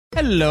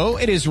Hello,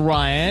 it is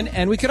Ryan,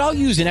 and we could all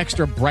use an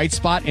extra bright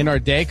spot in our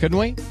day, couldn't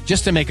we?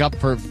 Just to make up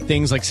for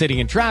things like sitting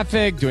in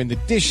traffic, doing the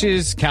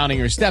dishes, counting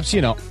your steps,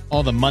 you know,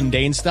 all the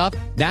mundane stuff.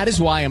 That is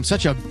why I'm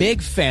such a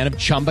big fan of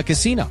Chumba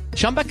Casino.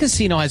 Chumba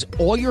Casino has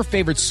all your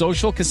favorite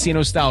social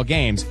casino-style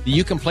games that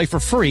you can play for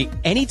free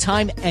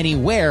anytime,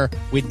 anywhere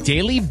with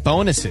daily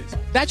bonuses.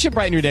 That should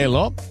brighten your day a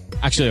little.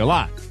 Actually, a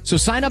lot. So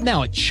sign up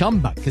now at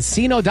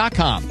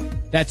ChumbaCasino.com.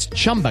 That's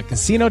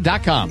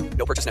ChumbaCasino.com.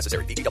 No purchase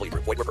necessary. VGW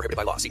Group. Void where prohibited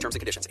by law. See terms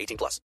and conditions.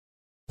 18+.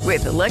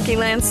 With the Lucky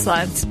Land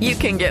Slots, you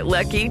can get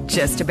lucky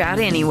just about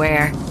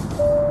anywhere.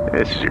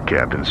 This is your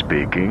captain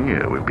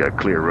speaking. We've got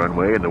clear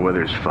runway and the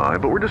weather's fine,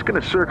 but we're just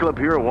going to circle up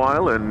here a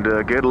while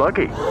and get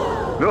lucky.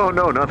 No,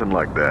 nothing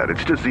like that.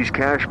 It's just these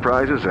cash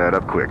prizes add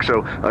up quick.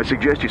 So I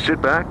suggest you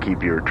sit back,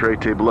 keep your tray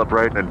table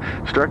upright, and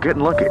start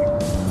getting lucky.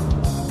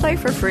 Play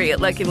for free at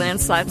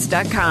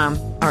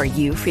LuckyLandSlots.com. Are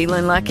you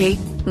feeling lucky?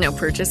 No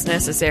purchase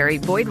necessary.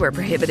 Void where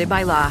prohibited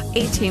by law.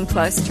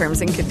 18+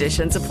 terms and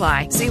conditions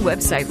apply. See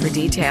website for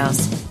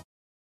details.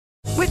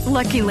 With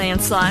Lucky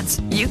Land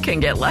Slots, you can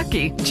get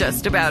lucky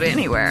just about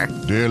anywhere.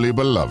 Dearly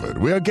beloved,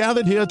 we are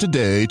gathered here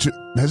today to...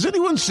 Has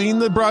anyone seen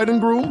the bride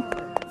and groom?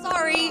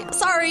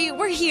 Sorry,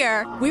 we're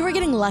here. We were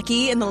getting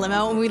lucky in the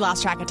limo and we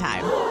lost track of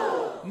time.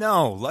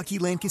 No, Lucky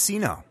Land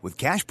Casino, with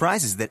cash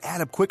prizes that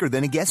add up quicker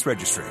than a guest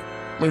registry.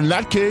 In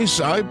that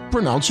case, I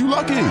pronounce you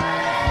lucky.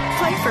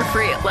 Play for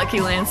free at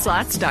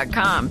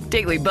LuckyLandSlots.com.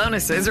 Daily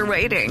bonuses are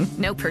waiting.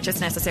 No purchase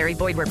necessary.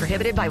 Void where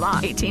prohibited by law.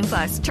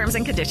 18+. Terms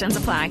and conditions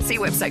apply. See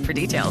website for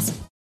details.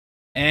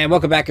 And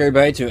welcome back,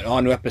 everybody, to an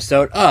all-new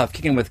episode of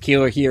Kicking with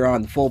Keeler here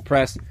on the Full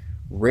Press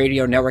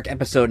Radio Network,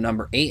 episode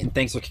number 8. And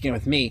thanks for kicking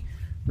with me,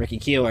 Ricky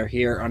Keeler,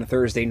 here on a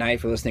Thursday night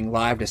for listening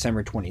live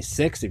December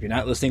 26th. If you're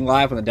not listening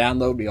live on the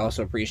download, we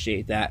also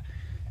appreciate that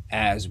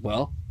as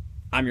well.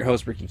 I'm your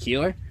host, Ricky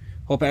Keeler.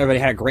 Hope everybody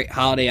had a great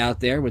holiday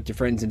out there with your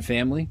friends and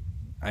family.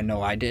 I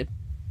know I did.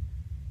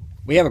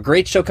 We have a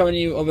great show coming to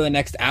you over the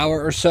next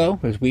hour or so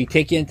as we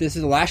take you into this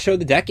is the last show of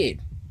the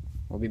decade.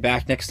 We'll be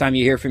back next time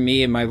you hear from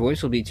me, and my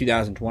voice will be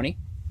 2020.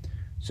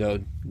 So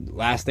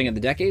last thing of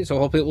the decade. So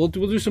hopefully we'll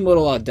do some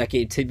little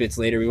decade tidbits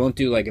later. We won't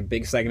do like a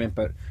big segment,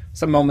 but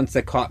some moments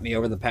that caught me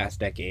over the past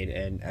decade,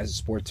 and as a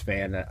sports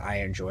fan that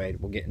I enjoyed.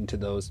 We'll get into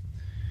those.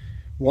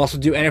 We'll also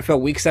do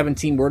NFL Week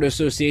 17 Word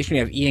Association. We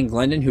have Ian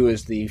Glendon, who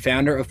is the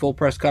founder of Full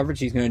Press Coverage.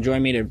 He's going to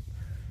join me to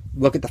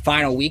look at the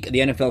final week of the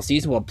NFL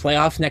season. We'll have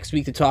playoffs next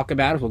week to talk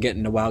about. We'll get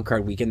into Wild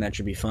Card Weekend. That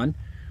should be fun.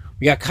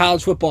 We got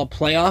college football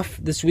playoff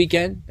this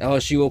weekend.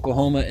 LSU,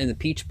 Oklahoma in the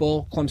Peach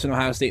Bowl. Clemson,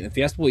 Ohio State in the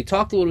Fiesta Bowl. We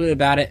talked a little bit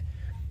about it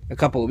a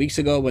couple of weeks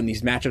ago when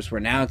these matchups were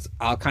announced.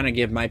 I'll kind of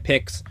give my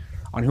picks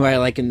on who I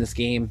like in this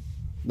game,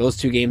 those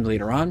two games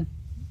later on.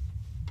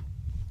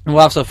 And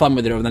we'll have some fun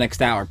with it over the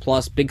next hour.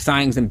 Plus, big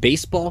signings in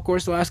baseball, of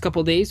course, the last couple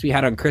of days. We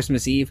had on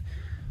Christmas Eve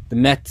the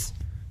Mets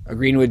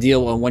agreeing to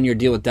a one-year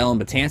deal with Dellin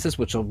Betances,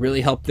 which will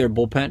really help their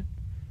bullpen.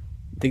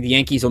 I think the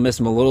Yankees will miss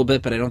him a little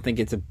bit, but I don't think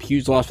it's a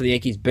huge loss for the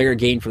Yankees. Bigger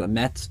gain for the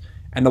Mets.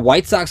 And the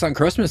White Sox on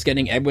Christmas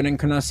getting Edwin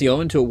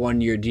Encarnacion into a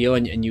one-year deal.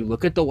 And you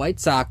look at the White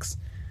Sox,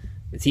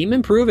 the team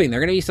improving. They're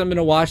going to be something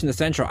to watch in the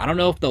Central. I don't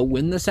know if they'll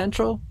win the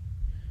Central,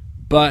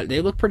 but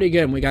they look pretty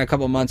good. And we got a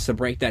couple months to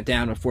break that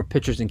down before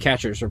pitchers and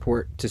catchers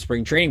report to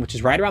spring training, which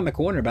is right around the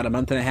corner, about a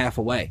month and a half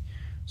away.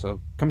 So it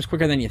comes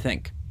quicker than you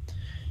think.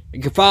 You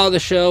can follow the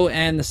show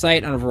and the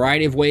site on a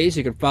variety of ways.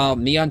 You can follow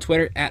me on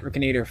Twitter at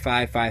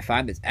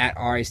Rickinator555. That's at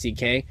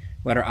R-I-C-K,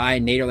 letter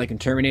I, Nader like in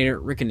Terminator,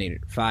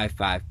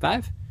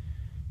 Rickinator555.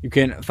 You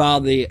can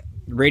follow the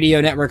radio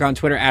network on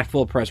Twitter at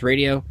Full Press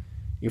Radio.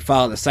 You can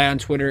follow the site on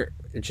Twitter,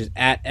 which is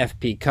at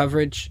FP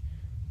Coverage.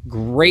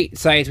 Great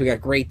sites. We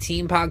got great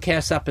team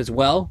podcasts up as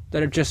well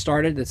that have just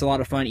started. It's a lot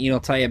of fun. Ian will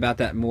tell you about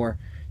that more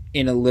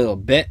in a little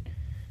bit.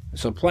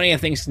 So plenty of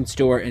things in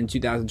store in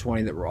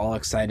 2020 that we're all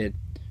excited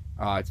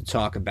to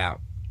talk about.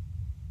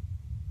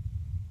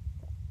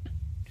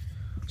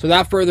 So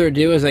without further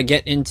ado, as I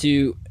get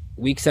into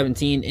Week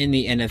 17 in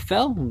the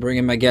NFL, I'm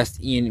bringing my guest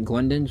Ian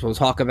Glendon. So we'll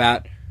talk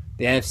about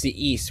the NFC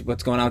East,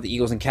 what's going on with the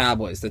Eagles and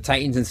Cowboys, the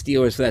Titans and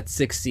Steelers for that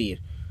 6th seed.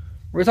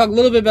 We're going to talk a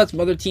little bit about some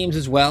other teams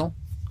as well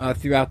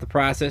throughout the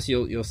process.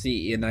 You'll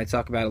see Ian and I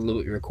talk about it a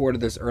little bit. We recorded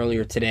this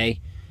earlier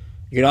today.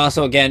 You can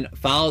also, again,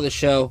 follow the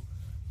show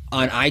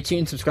on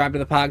iTunes, subscribe to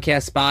the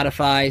podcast,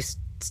 Spotify,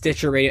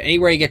 Stitcher Radio,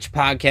 anywhere you get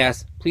your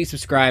podcasts. Please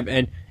subscribe.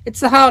 And it's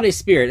the holiday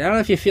spirit. I don't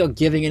know if you feel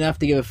giving enough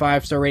to give a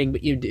 5-star rating,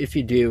 but if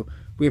you do,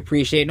 we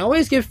appreciate it. And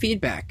always give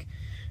feedback.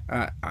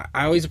 I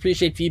always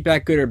appreciate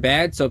feedback, good or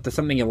bad. So if there's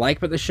something you like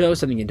about the show,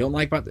 something you don't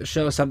like about the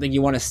show, something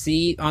you want to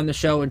see on the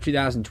show in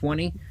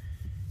 2020,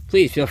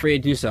 please feel free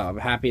to do so. I'm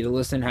happy to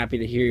listen, happy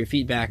to hear your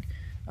feedback.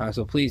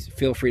 So please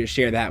feel free to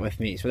share that with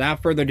me. So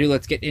without further ado,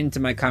 let's get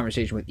into my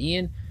conversation with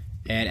Ian.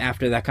 And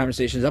after that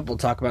conversation is up, we'll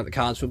talk about the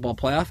college football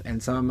playoff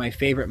and some of my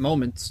favorite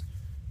moments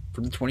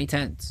from the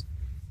 2010s.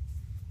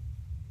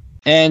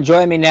 And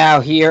joining me now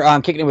here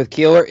on Kicking It with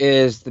Keeler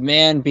is the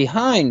man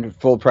behind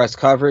Full Press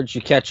Coverage.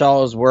 You catch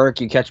all his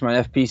work. You catch him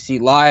on FPC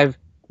Live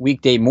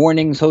weekday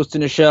mornings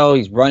hosting a show.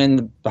 He's running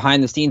the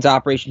behind-the-scenes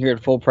operation here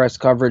at Full Press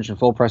Coverage and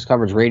Full Press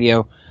Coverage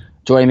Radio.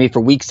 Joining me for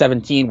Week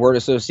 17 Word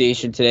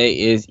Association today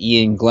is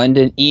Ian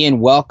Glendon. Ian,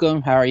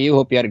 welcome. How are you?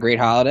 Hope you had a great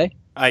holiday.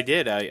 I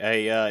did.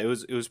 It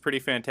was pretty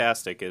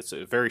fantastic. It's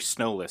very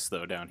snowless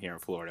though down here in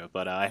Florida,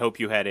 but I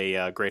hope you had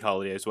a great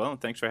holiday as well. And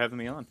thanks for having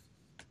me on.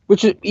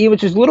 Which is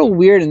a little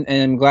weird, and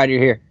I'm glad you're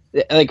here.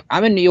 Like,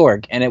 I'm in New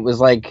York, and it was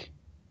like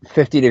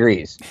 50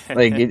 degrees.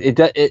 Like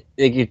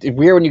it's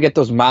weird when you get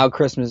those mild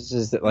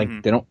Christmases that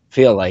they don't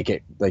feel like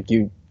it.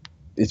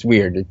 It's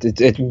weird.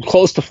 It's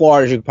close to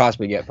Florida as you could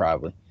possibly get,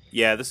 probably.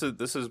 Yeah, this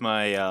is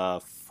my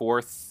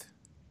fourth.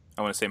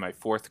 I want to say my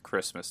fourth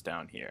Christmas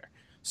down here.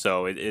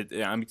 So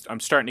I'm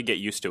starting to get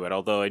used to it.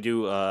 Although I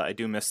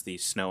do miss the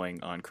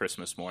snowing on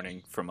Christmas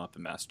morning from up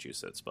in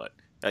Massachusetts. But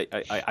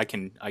I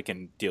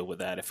can deal with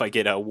that if I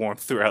get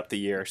warmth throughout the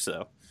year.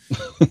 So.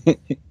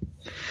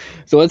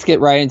 So let's get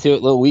right into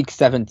it. Little Week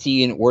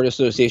 17 Word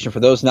Association.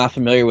 For those not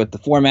familiar with the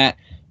format,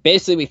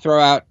 basically we throw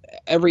out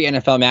every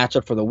NFL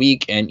matchup for the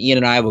week, and Ian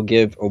and I will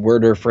give a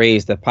word or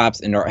phrase that pops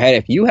into our head.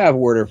 If you have a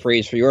word or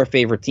phrase for your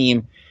favorite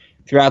team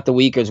throughout the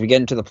week as we get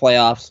into the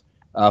playoffs,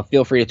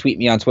 feel free to tweet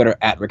me on Twitter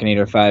at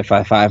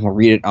Rickinator555, and we'll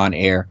read it on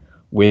air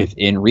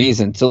within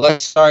reason. So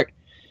let's start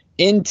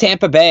in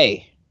Tampa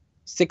Bay.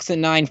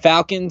 6-9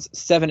 Falcons,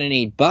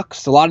 7-8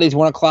 Bucks. A lot of these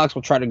 1 o'clocks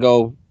we'll try to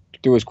go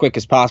through as quick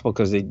as possible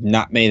because they're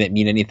not many that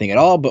mean anything at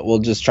all, but we'll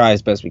just try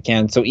as best we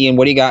can. So Ian,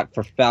 what do you got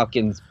for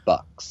Falcons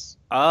Bucks?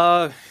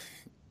 Quarterbacks.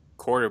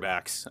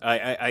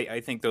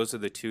 I think those are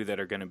the two that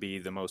are going to be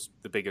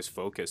the biggest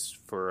focus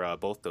for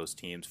both those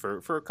teams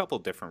for a couple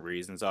different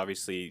reasons.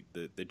 Obviously,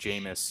 the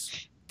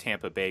Jameis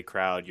Tampa Bay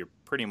crowd, you're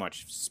pretty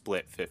much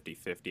split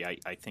 50-50.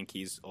 I think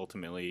he's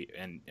ultimately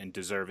and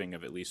deserving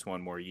of at least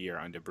one more year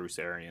under Bruce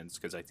Arians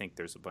because I think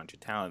there's a bunch of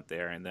talent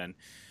there. And then,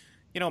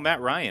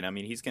 Matt Ryan, I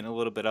mean, he's getting a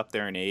little bit up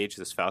there in age.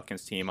 This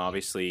Falcons team,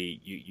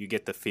 obviously, you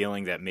get the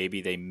feeling that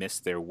maybe they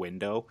missed their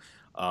window.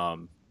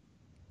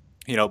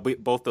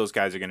 Both those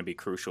guys are going to be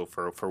crucial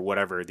for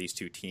whatever these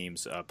two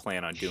teams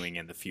plan on doing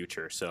in the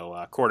future. So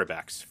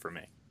quarterbacks for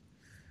me.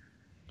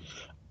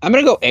 I'm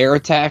going to go air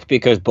attack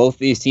because both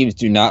these teams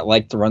do not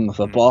like to run the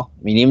football.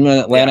 I mean, even when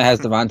Atlanta has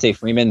Devontae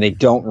Freeman, they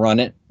don't run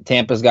it.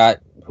 Tampa's got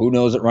who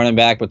knows at running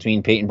back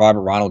between Peyton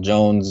Barber, Ronald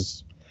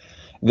Jones.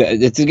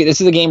 This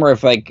is a game where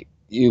if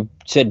you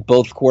said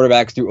both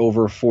quarterbacks threw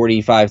over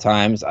 45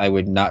 times, I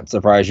would not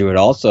surprise you at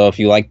all. So if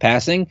you like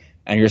passing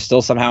and you're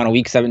still somehow in a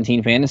Week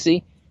 17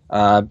 fantasy,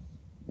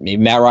 maybe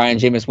Matt Ryan,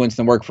 Jameis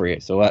Winston work for you.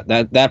 So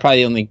that probably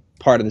the only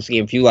part of this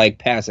game. If you like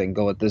passing,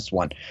 go with this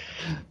one.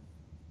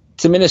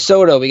 To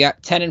Minnesota, we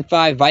got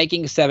 10-5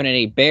 Vikings,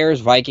 7-8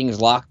 Bears.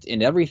 Vikings locked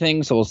in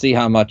everything, so we'll see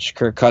how much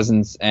Kirk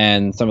Cousins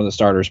and some of the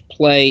starters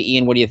play.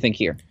 Ian, what do you think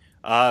here?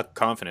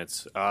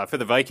 Confidence for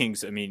the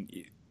Vikings. I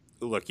mean,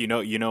 look,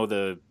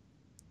 the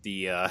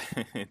the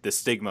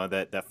stigma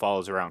that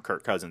follows around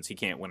Kirk Cousins. He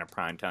can't win a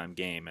primetime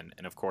game,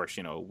 and of course,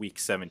 Week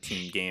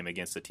 17 game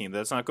against a team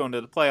that's not going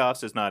to the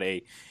playoffs is not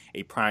a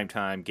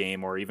primetime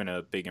game or even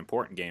a big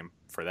important game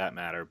for that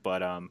matter.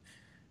 But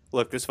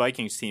look, this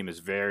Vikings team is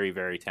very,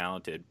 very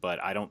talented, but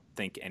I don't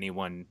think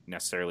anyone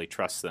necessarily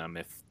trusts them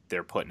if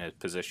they're put in a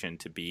position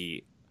to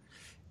be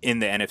in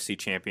the NFC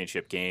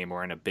Championship game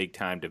or in a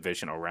big-time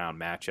divisional round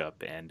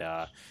matchup. And,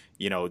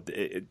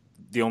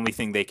 the only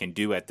thing they can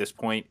do at this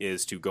point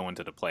is to go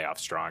into the playoffs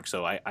strong.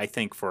 So I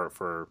think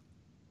for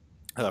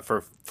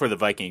the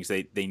Vikings,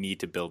 they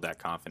need to build that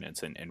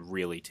confidence and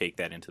really take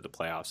that into the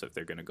playoffs if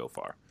they're going to go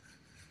far.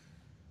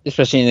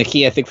 Especially in the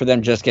key, I think, for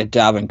them, just get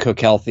Dalvin Cook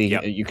healthy.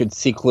 Yep. You could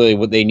see clearly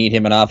what they need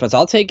him in offense.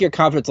 I'll take your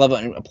confidence level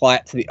and apply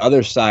it to the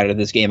other side of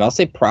this game. I'll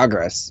say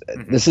progress.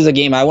 Mm-hmm. This is a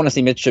game I want to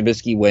see Mitch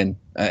Trubisky win.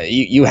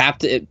 You have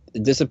to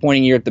 –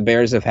 disappointing year that the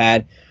Bears have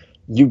had,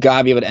 you got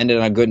to be able to end it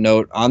on a good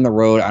note on the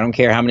road. I don't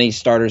care how many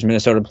starters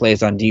Minnesota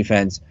plays on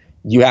defense.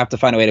 You have to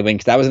find a way to win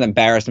because that was an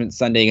embarrassment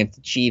Sunday against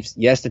the Chiefs.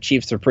 Yes, the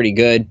Chiefs are pretty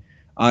good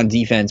on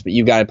defense, but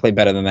you've got to play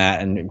better than that,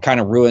 and it kind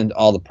of ruined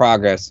all the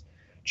progress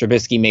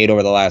Trubisky made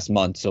over the last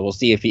month. So we'll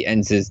see if he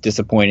ends his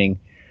disappointing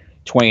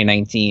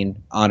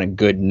 2019 on a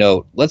good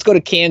note. Let's go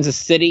to Kansas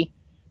City.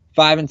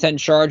 5-10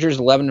 Chargers,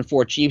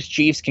 11-4 Chiefs.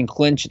 Chiefs can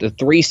clinch the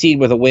 3 seed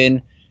with a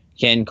win,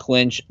 can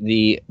clinch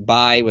the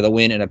bye with a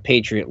win and a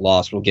Patriot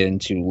loss we'll get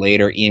into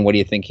later. Ian, what do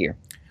you think here?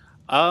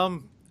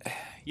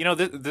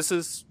 This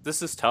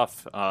is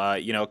tough.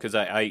 Because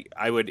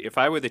I would, if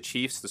I were the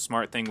Chiefs, the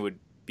smart thing would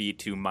be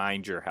to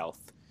mind your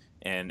health,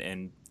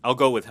 and I'll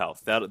go with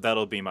health.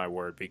 That'll be my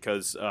word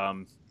because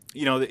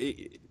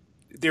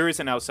there is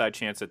an outside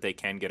chance that they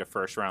can get a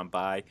first round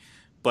bye,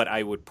 but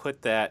I would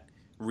put that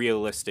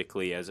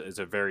realistically as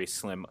a very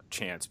slim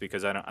chance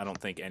because I don't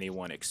think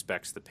anyone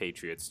expects the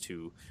Patriots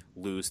to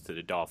lose to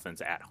the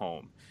Dolphins at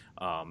home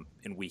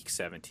in Week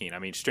 17. I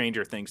mean,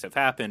 stranger things have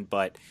happened,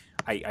 but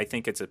I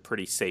think it's a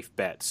pretty safe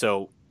bet.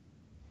 So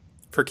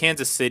for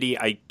Kansas City,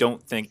 I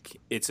don't think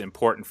it's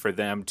important for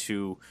them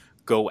to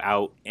go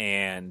out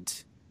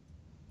and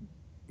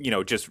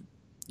just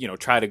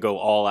try to go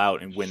all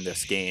out and win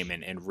this game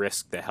and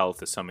risk the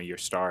health of some of your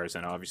stars.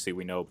 And obviously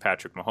we know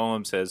Patrick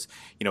Mahomes has,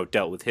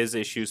 dealt with his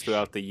issues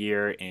throughout the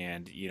year,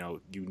 and,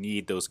 you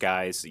need those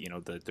guys,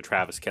 the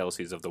Travis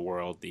Kelce's of the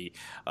world, the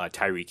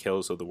Tyreek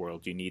Hills of the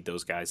world. You need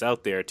those guys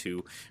out there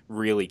to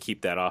really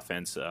keep that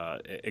offense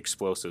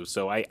explosive.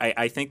 So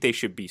I think they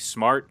should be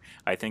smart.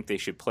 I think they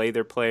should play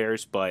their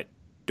players, but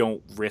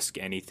don't risk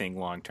anything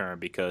long term,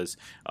 because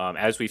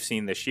as we've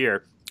seen this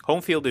year,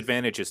 home field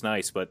advantage is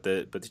nice, but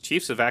the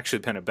Chiefs have actually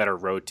been a better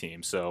road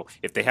team. So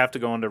if they have to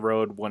go on the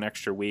road one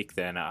extra week,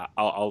 then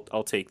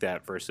I'll take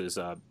that versus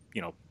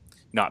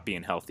not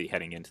being healthy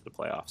heading into the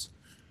playoffs.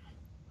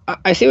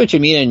 I see what you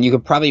mean, and you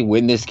could probably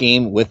win this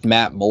game with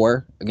Matt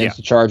Moore against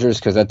the Chargers,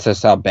 because that's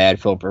just how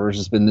bad Philip Rivers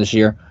has been this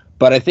year.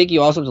 But I think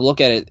you also have to look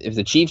at it. If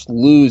the Chiefs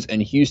lose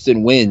and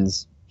Houston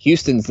wins,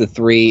 Houston's the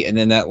 3, and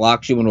then that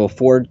locks you into a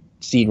 4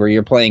 seed where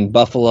you're playing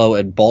Buffalo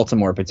and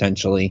Baltimore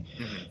potentially.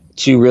 Mm-hmm.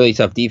 2 really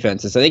tough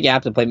defenses. So I think you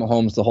have to play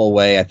Mahomes the whole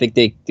way. I think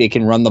they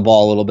can run the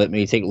ball a little bit,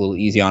 maybe take it a little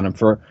easy on him.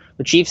 For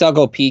the Chiefs, I'll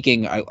go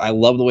peeking. I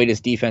love the way this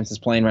defense is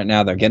playing right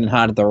now. They're getting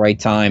hot at the right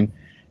time,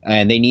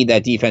 and they need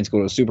that defense to go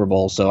to the Super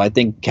Bowl. So I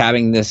think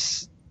having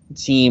this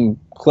team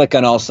click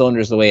on all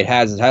cylinders the way it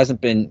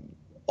hasn't been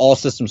all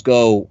systems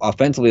go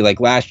offensively like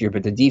last year,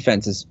 but the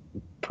defense is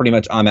pretty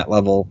much on that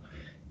level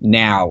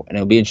now, and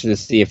it'll be interesting to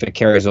see if it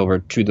carries over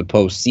to the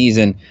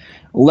postseason.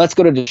 Let's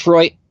go to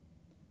Detroit.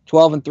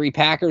 12-3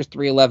 Packers,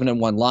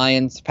 3-11-1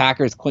 Lions.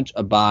 Packers clinch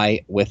a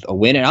bye with a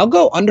win. And I'll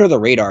go under the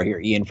radar here,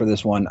 Ian, for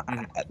this one.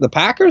 The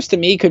Packers, to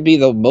me, could be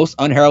the most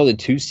unheralded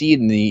 2 seed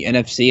in the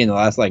NFC in the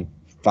last,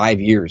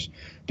 5 years.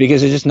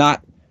 Because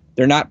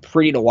they're not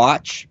pretty to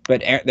watch,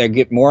 but they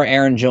get more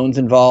Aaron Jones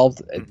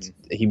involved.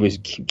 He was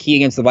key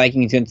against the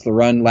Vikings against the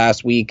run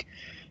last week.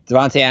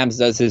 Devontae Adams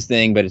does his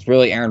thing, but it's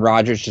really Aaron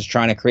Rodgers just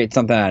trying to create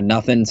something out of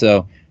nothing.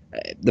 So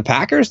the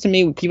Packers, to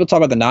me, people talk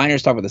about the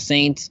Niners, talk about the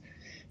Saints.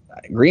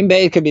 Green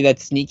Bay could be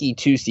that sneaky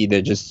 2 seed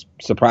that just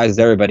surprises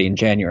everybody in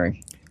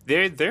January.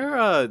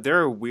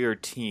 They're a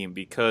weird team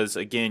because,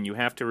 again, you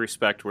have to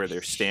respect where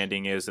their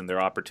standing is and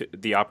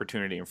the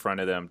opportunity in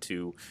front of them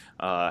to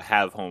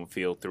have home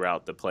field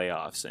throughout the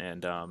playoffs.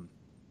 And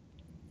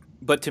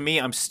but to me,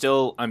 I'm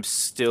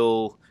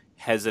still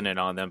hesitant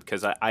on them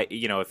because I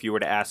if you were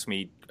to ask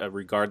me,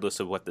 regardless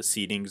of what the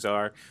seedings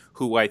are,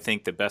 who I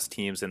think the best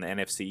teams in the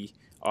NFC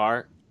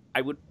are,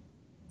 I would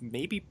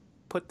maybe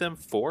put them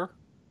 4.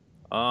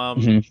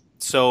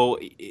 So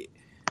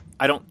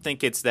I don't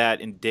think it's that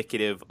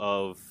indicative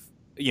of,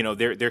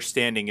 their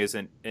standing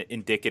isn't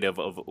indicative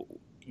of,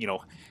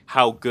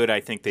 how good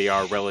I think they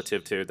are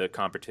relative to the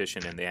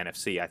competition in the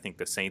NFC. I think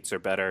the Saints are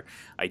better.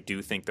 I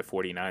do think the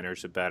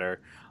 49ers are better.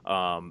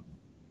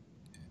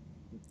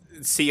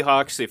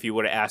 Seahawks, if you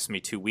would have asked me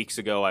 2 weeks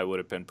ago, I would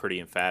have been pretty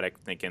emphatic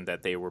thinking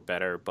that they were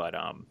better, but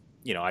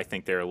I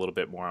think they're a little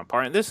bit more on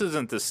par. And this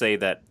isn't to say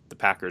that the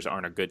Packers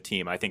aren't a good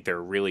team. I think they're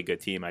a really good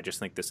team. I just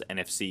think this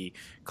NFC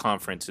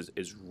conference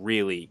is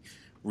really,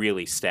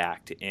 really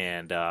stacked.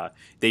 And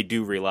they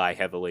do rely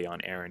heavily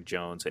on Aaron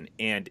Jones.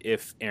 And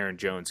if Aaron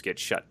Jones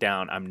gets shut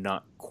down, I'm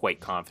not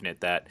quite confident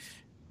that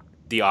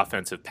the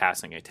offensive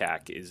passing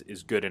attack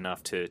is good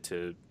enough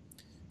to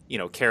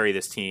carry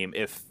this team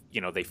if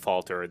they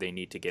falter or they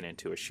need to get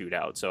into a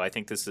shootout. So I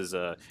think this is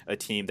a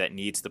team that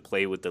needs to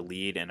play with the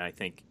lead, and I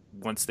think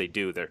once they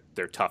do,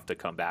 they're tough to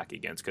come back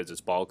against because it's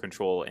ball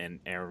control and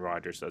Aaron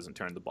Rodgers doesn't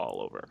turn the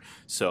ball over.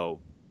 So,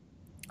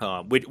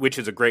 which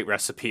is a great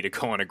recipe to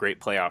go on a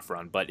great playoff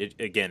run. But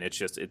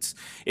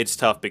it's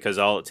tough because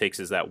all it takes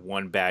is that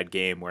one bad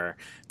game where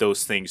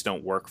those things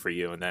don't work for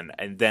you,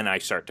 and then I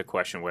start to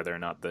question whether or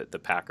not the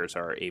Packers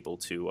are able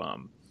to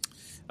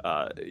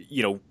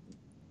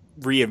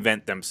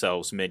reinvent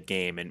themselves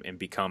mid-game and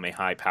become a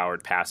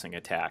high-powered passing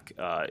attack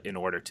in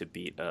order to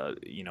beat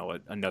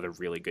another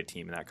really good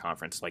team in that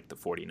conference like the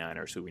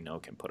 49ers, who we know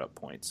can put up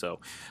points. So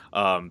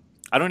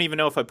I don't even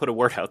know if I put a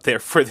word out there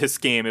for this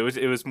game.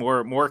 It was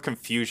more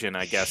confusion,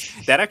 I guess.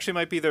 That actually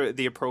might be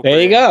the appropriate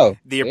there you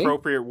go.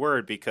 Appropriate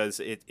word,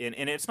 because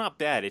it's not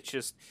bad. It's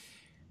just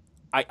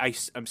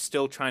I'm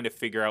still trying to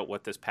figure out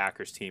what this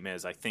Packers team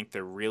is. I think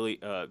they're really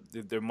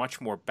they're much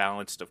more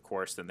balanced, of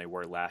course, than they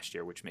were last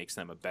year, which makes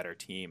them a better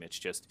team. It's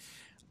just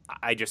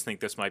I just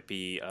think this might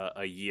be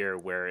a year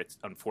where it's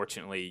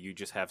unfortunately you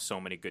just have so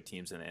many good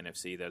teams in the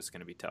NFC that it's going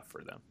to be tough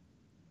for them.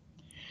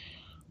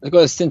 Let's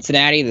go to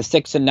Cincinnati, the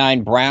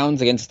 6-9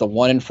 Browns against the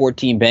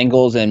 1-14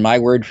 Bengals, and my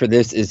word for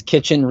this is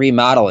kitchen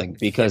remodeling,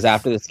 because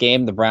after this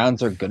game, the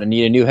Browns are going to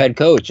need a new head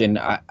coach. And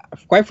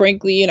quite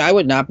frankly, I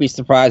would not be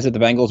surprised if the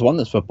Bengals won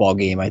this football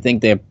game. I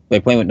think they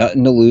play with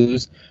nothing to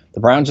lose. The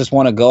Browns just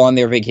want to go on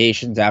their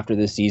vacations after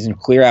this season,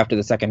 clear after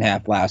the second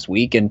half last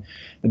week, and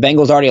the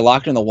Bengals already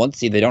locked in the 1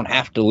 seed. They don't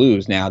have to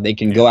lose now. They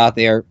can go out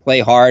there, play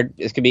hard.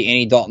 This could be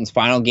Andy Dalton's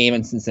final game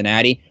in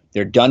Cincinnati.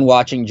 They're done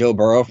watching Joe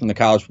Burrow from the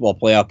college football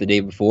playoff the day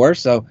before,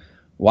 so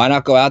why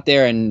not go out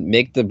there and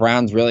make the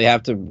Browns really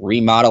have to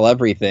remodel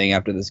everything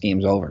after this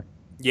game's over?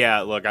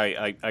 Yeah, look,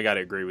 I got to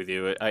agree with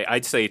you.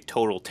 I'd say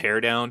total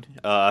teardown,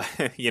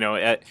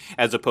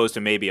 as opposed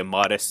to maybe a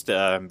modest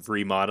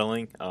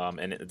remodeling.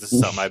 And this is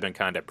something I've been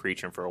kind of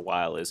preaching for a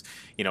while is,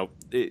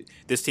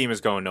 this team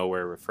is going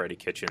nowhere with Freddie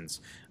Kitchens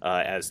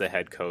as the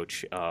head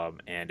coach.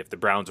 And if the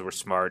Browns were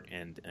smart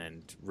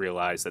and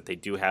realize that they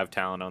do have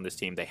talent on this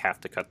team, they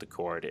have to cut the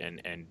cord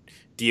and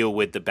deal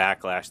with the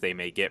backlash they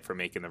may get for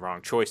making the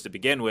wrong choice to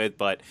begin with.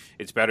 But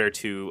it's better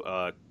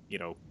to,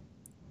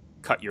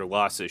 cut your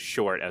losses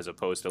short as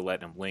opposed to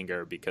letting them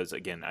linger, because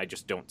again, I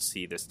just don't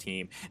see this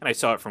team, and I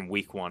saw it from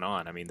week 1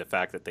 on. I mean, the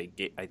fact that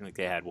I think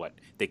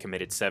they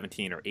committed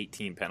 17 or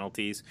 18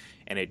 penalties,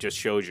 and it just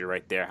shows you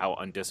right there how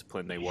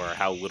undisciplined they were,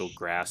 how little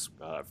grasp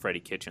Freddie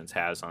Kitchens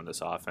has on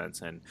this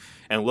offense, and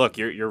look,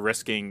 you're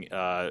risking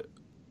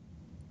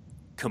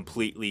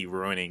completely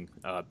ruining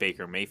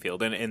Baker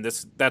Mayfield, and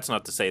that's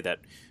not to say that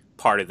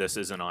part of this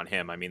isn't on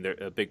him. I mean,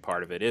 a big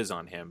part of it is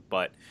on him,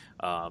 but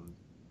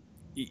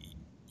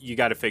you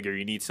got to figure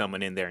you need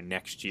someone in there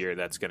next year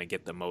that's going to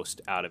get the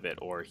most out of it,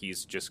 or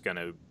he's just going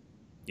to,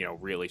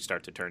 really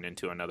start to turn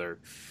into another,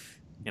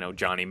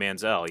 Johnny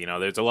Manziel.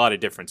 There's a lot of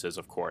differences,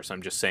 of course.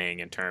 I'm just saying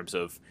in terms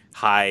of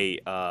high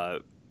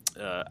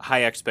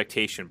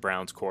expectation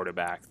Browns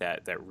quarterback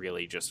that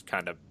really just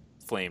kind of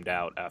flamed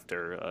out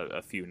after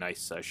a few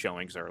nice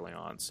showings early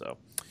on. So.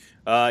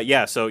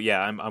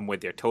 I'm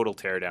with you. Total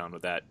teardown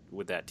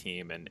with that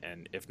team,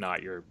 and if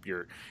not, you're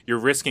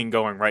risking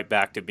going right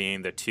back to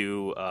being the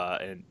 2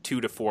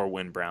 to 4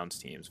 win Browns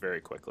teams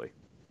very quickly.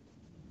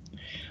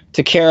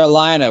 To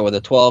Carolina, where the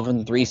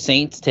 12-3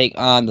 Saints take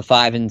on the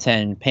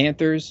 5-10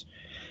 Panthers.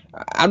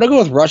 I'm going to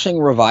go with rushing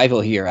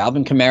revival here.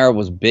 Alvin Kamara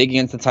was big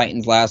against the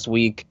Titans last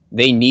week.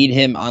 They need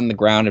him on the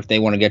ground if they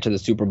want to get to the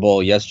Super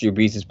Bowl. Yes, Drew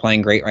Brees is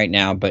playing great right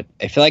now, but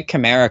I feel like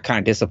Kamara kind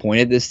of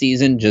disappointed this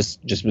season. Just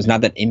was not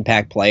that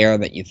impact player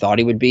that you thought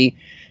he would be.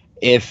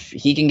 If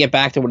he can get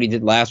back to what he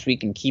did last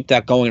week and keep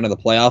that going into the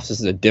playoffs, this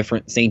is a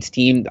different Saints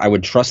team. I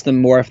would trust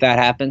them more if that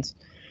happens.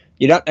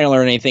 You're not going to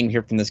learn anything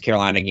here from this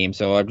Carolina game,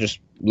 so I just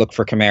look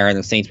for Kamara and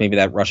the Saints. Maybe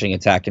that rushing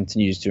attack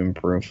continues to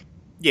improve.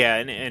 Yeah,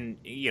 and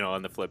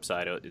on the flip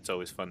side, it's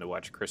always fun to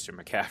watch Christian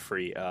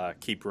McCaffrey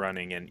keep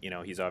running, and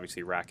he's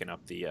obviously racking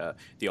up the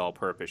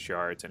all-purpose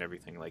yards and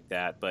everything like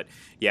that. But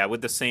yeah,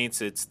 with the Saints,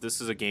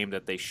 this is a game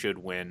that they should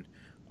win.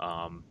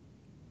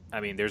 I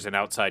mean, there's an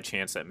outside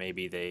chance that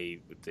maybe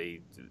they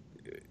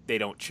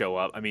don't show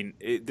up. I mean,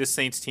 this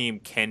Saints team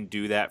can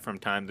do that from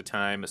time to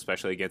time,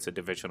 especially against a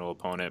divisional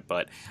opponent.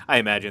 But I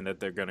imagine that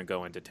they're going to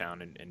go into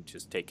town and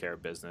just take care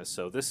of business.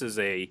 So this is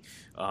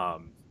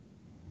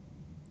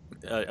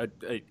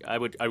I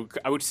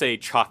would say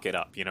chalk it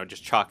up,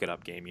 just chalk it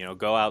up game.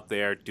 Go out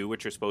there, do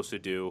what you're supposed to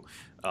do,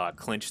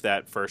 clinch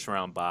that first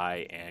round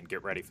bye, and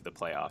get ready for the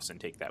playoffs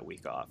and take that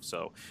week off.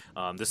 So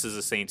this is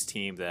a Saints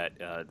team that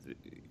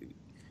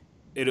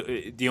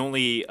the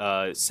only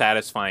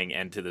satisfying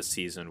end to the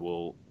season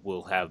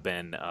will have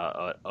been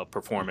a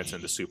performance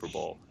in the Super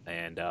Bowl,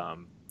 and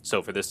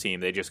so for this team,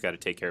 they just got to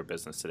take care of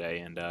business today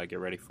and get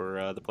ready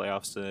for the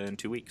playoffs in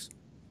 2 weeks.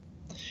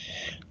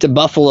 To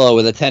Buffalo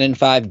with the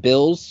 10-5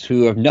 Bills,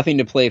 who have nothing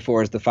to play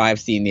for as the 5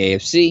 seed in the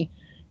AFC.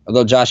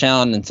 Although Josh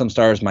Allen and some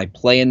stars might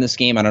play in this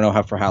game, I don't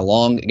know for how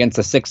long, against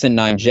the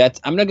 6-9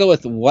 Jets. I'm going to go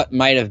with what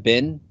might have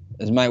been,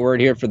 is my word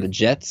here for the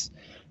Jets.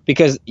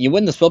 Because you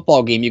win this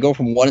football game, you go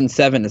from 1-7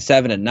 to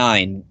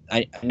 7-9.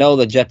 I know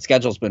the Jets'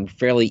 schedule's been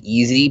fairly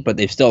easy, but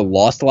they've still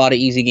lost a lot of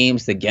easy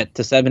games to get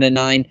to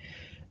 7-9.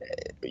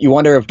 You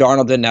wonder if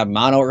Darnold didn't have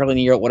mono early in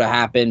the year, what would have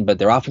happened, but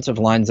their offensive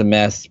line's a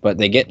mess. But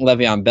they get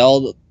Le'Veon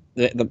Bell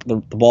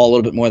the ball a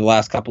little bit more the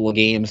last couple of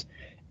games.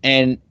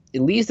 And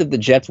at least if the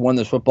Jets won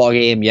this football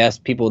game, yes,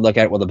 people would look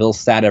at it, well, the Bills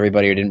sat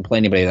everybody or didn't play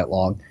anybody that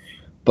long.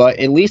 But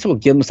at least it will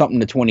give them something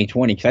to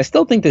 2020, because I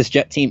still think this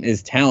Jet team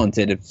is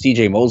talented. If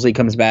C.J. Mosley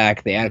comes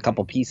back, they add a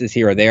couple pieces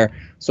here or there.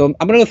 So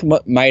I'm going to go with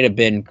what might have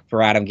been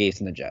for Adam Gase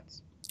and the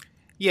Jets.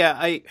 Yeah,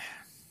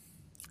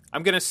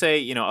 I'm going to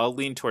say, I'll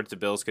lean towards the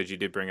Bills because you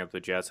did bring up the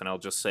Jets, and I'll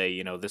just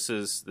say, this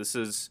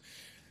is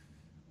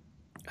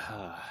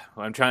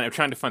I'm trying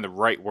to find the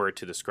right word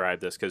to describe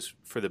this, because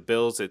for the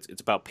Bills,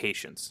 it's about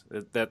patience.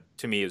 That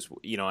to me is,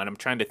 and I'm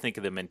trying to think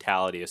of the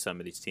mentality of some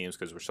of these teams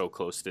because we're so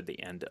close to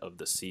the end of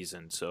the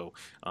season. So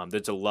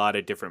there's a lot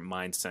of different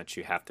mindsets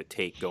you have to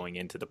take going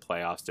into the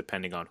playoffs,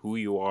 depending on who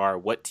you are,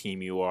 what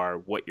team you are,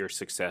 what your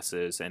success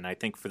is. And I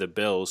think for the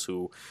Bills,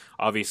 who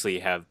obviously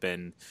have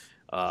been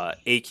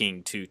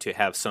aching to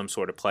have some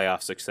sort of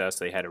playoff success,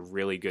 they had a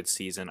really good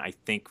season. I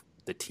think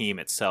the team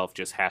itself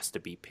just has to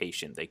be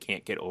patient. They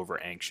can't get over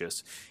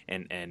anxious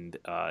and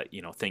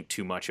think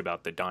too much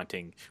about the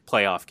daunting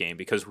playoff game,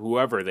 because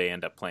whoever they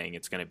end up playing,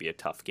 it's going to be a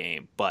tough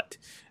game. But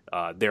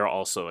they're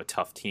also a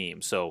tough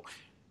team. So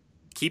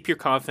keep your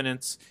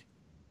confidence,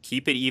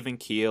 keep it even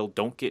keel,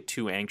 don't get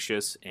too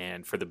anxious.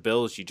 And for the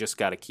Bills, you just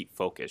got to keep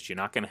focused. You're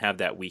not going to have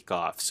that week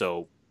off.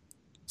 So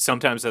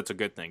sometimes that's a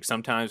good thing.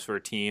 Sometimes for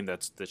a team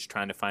that's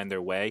trying to find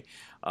their way,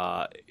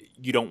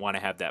 you don't want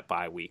to have that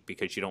bye week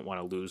because you don't want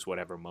to lose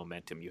whatever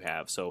momentum you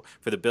have. So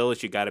for the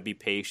Bills, you got to be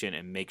patient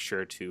and make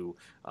sure to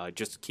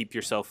just keep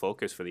yourself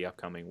focused for the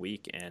upcoming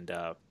week. And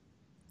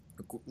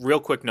real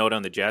quick note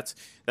on the Jets.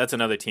 That's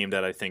another team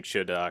that I think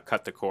should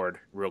cut the cord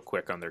real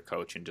quick on their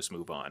coach and just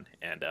move on.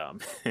 And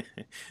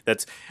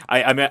that's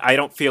I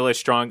don't feel as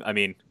strong. I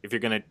mean, if you're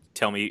going to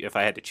tell me if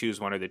I had to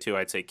choose one or the two,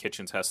 I'd say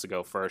Kitchens has to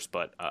go first.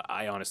 But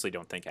I honestly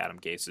don't think Adam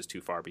Gase is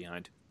too far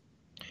behind.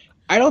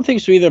 I don't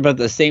think so either, but at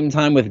the same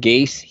time with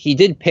Gase, he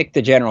did pick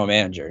the general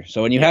manager.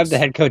 So when you have the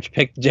head coach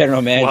pick the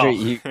general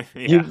manager,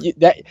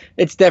 that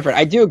it's different.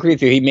 I do agree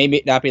with you. He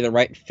may not be the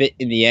right fit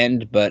in the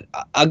end, but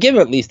I'll give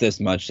him at least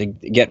this much to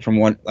get from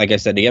one, like I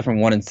said, to get from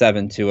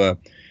 1-7 to a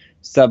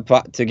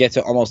to get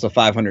to almost a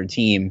 500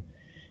 team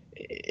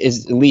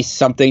is at least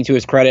something to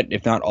his credit,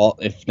 if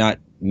not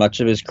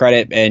much of his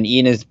credit. And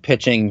Ian is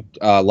pitching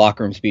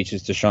locker room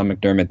speeches to Sean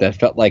McDermott that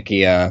felt like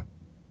a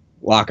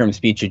locker room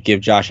speech you'd give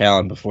Josh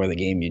Allen before the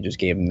game you just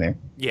gave him there.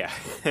 Yeah.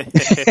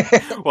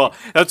 Well,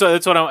 that's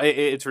what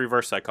it's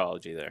reverse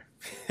psychology there.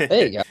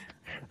 There you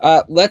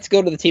go. Let's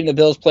go to the team the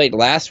Bills played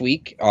last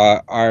week.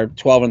 Our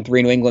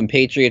 12-3 New England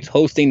Patriots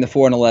hosting the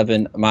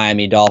 4-11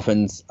 Miami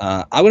Dolphins.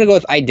 I'm going to go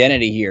with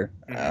identity here.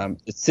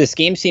 This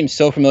game seems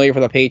so familiar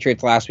for the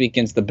Patriots last week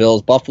against the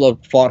Bills. Buffalo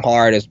fought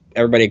hard as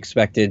everybody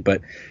expected,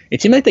 but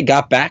it seemed like they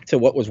got back to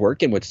what was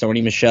working with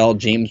Sony Michel,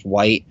 James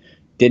White.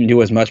 Didn't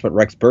do as much, but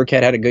Rex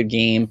Burkhead had a good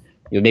game.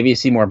 Maybe you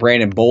see more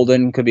Brandon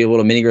Bolden. Could be a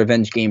little mini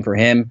revenge game for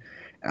him.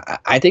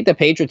 I think the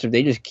Patriots, if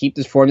they just keep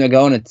this formula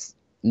going, it's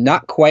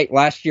not quite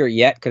last year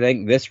yet, because I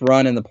think this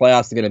run in the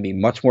playoffs is going to be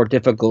much more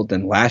difficult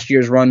than last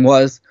year's run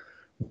was.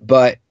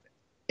 But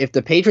if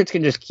the Patriots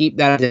can just keep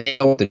that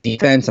with the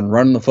defense and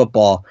run the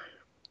football,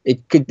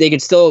 they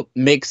could still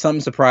make some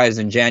surprise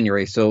in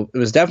January. So it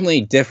was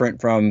definitely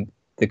different from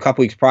the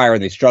couple weeks prior.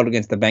 They struggled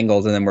against the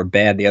Bengals and then were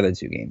bad the other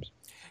two games.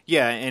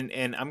 Yeah,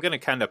 and I'm going to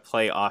kind of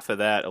play off of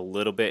that a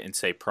little bit and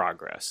say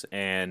progress.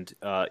 And,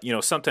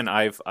 something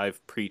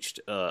I've preached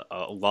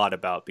a lot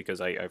about because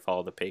I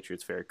follow the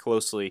Patriots very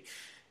closely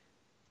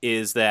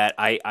is that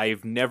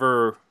I've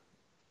never,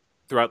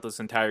 throughout this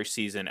entire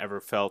season,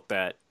 ever felt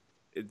that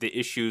the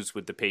issues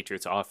with the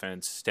Patriots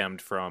offense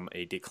stemmed from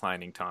a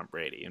declining Tom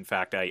Brady. In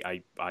fact,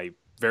 I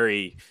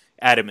very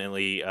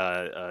adamantly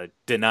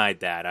denied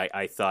that.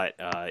 I thought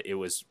it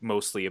was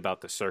mostly about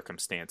the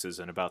circumstances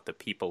and about the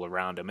people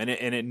around him.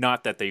 And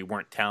not that they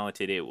weren't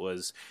talented. It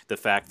was the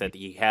fact that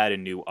he had a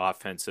new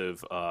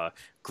offensive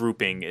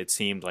grouping, it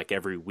seemed like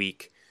every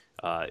week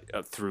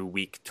through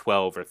week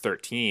 12 or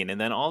 13. And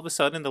then all of a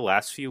sudden, the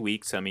last few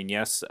weeks, I mean,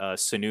 yes,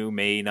 Sanu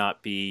may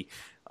not be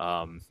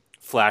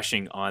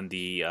flashing on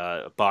the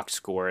box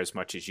score as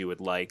much as you would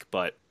like,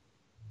 but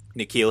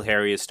N'Keal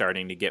Harry is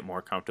starting to get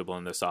more comfortable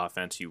in this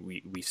offense.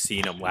 We've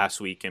seen him last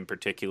week in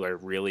particular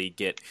really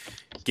get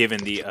given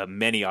the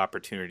many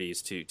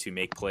opportunities to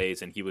make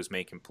plays, and he was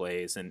making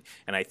plays. And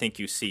I think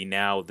you see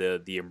now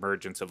the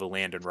emergence of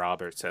Landon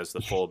Roberts as the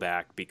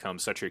fullback become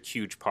such a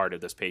huge part of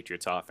this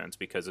Patriots offense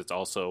because it's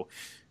also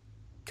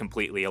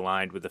completely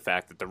aligned with the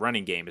fact that the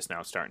running game is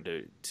now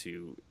starting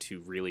to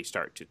really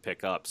start to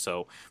pick up.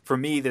 So for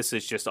me, this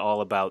is just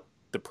all about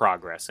the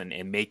progress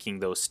and making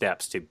those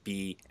steps to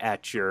be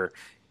at your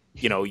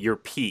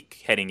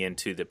peak heading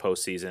into the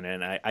postseason.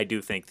 And I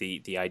do think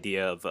the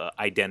idea of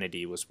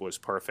identity was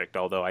perfect.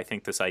 Although I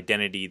think this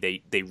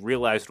identity, they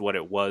realized what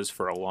it was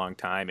for a long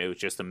time. It was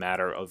just a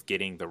matter of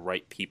getting the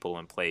right people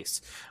in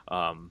place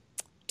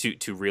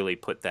to really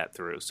put that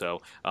through.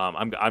 So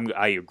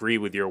I agree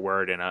with your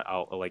word, and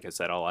like I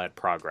said, I'll add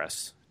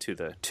progress to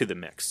the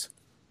mix.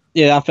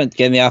 Yeah,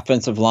 getting the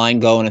offensive line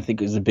going, I think,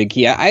 was a big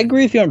key. I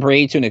agree with you on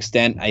Brady to an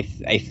extent. I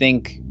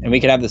think, and we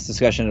could have this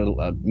discussion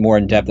more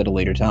in depth at a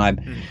later time.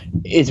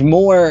 It's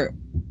more,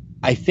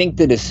 I think,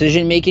 the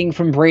decision making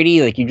from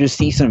Brady. Like, you just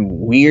see some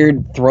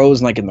weird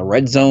throws, like in the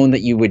red zone,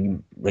 that you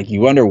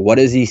wonder what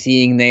is he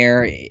seeing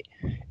there.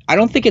 I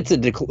don't think it's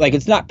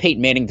it's not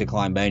Peyton Manning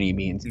decline by any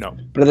means. No,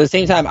 but at the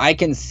same time, I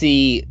can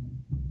see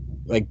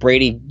like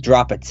Brady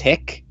drop a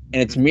tick.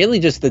 And it's really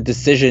just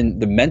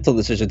the mental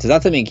decision. It's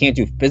not something you can't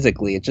do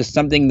physically. It's just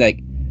something like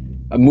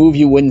a move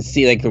you wouldn't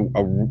see, like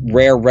a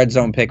rare red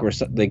zone pick where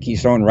like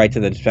he's throwing right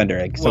to the defender.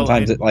 Like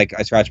sometimes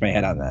I scratch my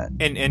head on that.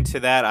 And to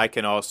that, I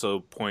can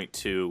also point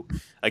to,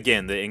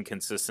 again, the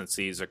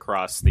inconsistencies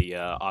across the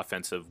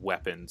offensive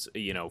weapons,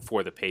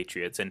 for the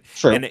Patriots. And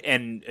sure.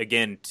 and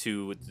again,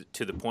 to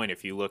the point,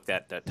 if you looked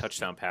at that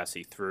touchdown pass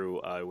he threw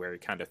where he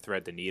kind of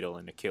thread the needle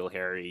and N'Keal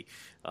Harry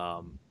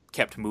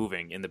kept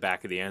moving in the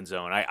back of the end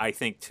zone. I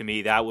think, to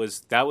me, that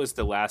was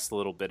the last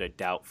little bit of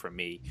doubt for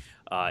me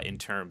in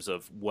terms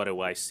of what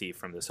do I see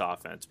from this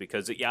offense.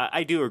 Because, yeah,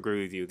 I do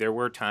agree with you. There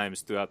were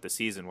times throughout the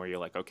season where you're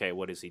like, okay,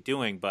 what is he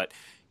doing? But,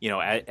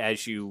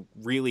 as you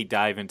really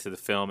dive into the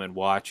film and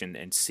watch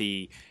and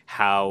see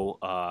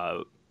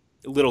how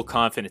little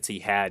confidence he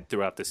had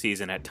throughout the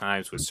season at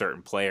times with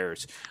certain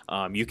players,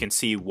 you can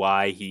see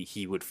why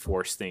he would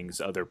force things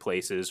other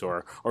places,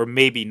 or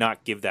maybe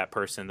not give that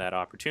person that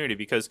opportunity,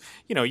 because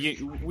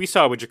we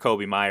saw with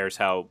Jakobi Meyers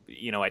how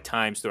at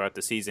times throughout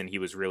the season he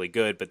was really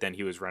good, but then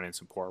he was running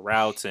some poor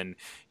routes, and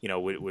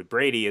with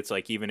Brady it's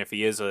like, even if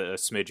he is a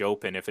smidge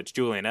open, if it's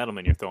Julian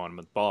Edelman you're throwing him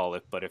the ball,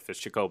 but if it's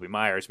Jakobi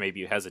Meyers maybe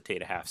you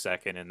hesitate a half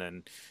second, and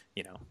then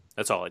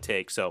that's all it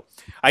takes. So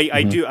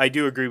I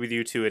do agree with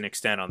you to an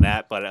extent on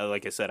that, but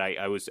like I said,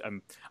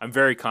 I'm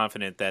very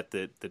confident that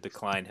the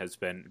decline has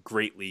been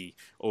greatly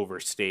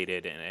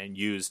overstated and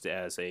used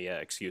as a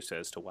excuse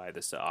as to why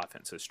this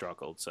offense has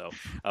struggled. So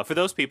for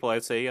those people,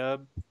 I'd say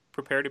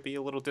prepare to be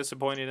a little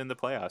disappointed in the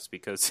playoffs,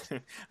 because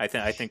I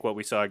think what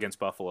we saw against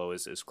Buffalo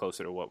is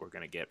closer to what we're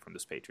going to get from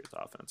this Patriots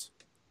offense.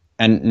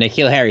 And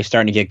N'Keal Harry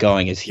starting to get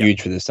going is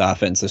huge for this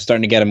offense. They're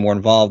starting to get him more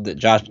involved.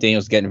 Josh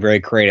McDaniels getting very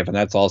creative, and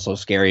that's also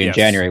scary in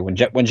January.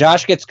 When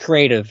Josh gets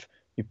creative,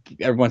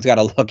 everyone's got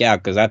to look out,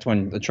 because that's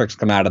when the tricks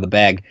come out of the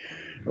bag.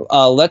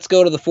 Let's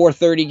go to the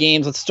 4:30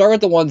 games. Let's start with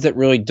the ones that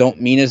really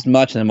don't mean as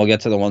much, and then we'll get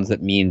to the ones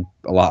that mean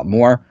a lot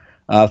more.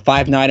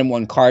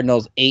 5-9-1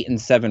 Cardinals,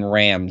 8-7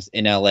 Rams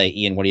in LA.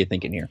 Ian, what are you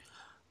thinking here?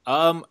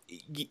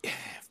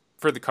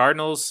 For the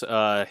Cardinals,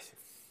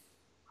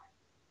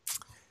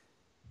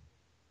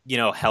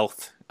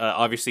 health.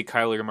 Obviously,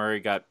 Kyler Murray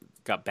got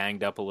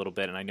banged up a little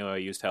bit, and I know I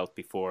used health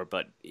before,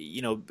 but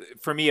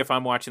for me, if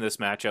I'm watching this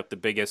matchup, the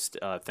biggest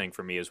thing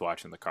for me is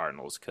watching the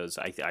Cardinals, because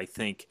I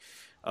think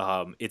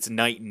it's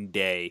night and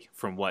day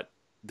from what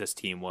this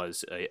team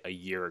was a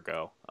year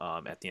ago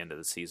at the end of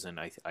the season.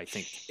 I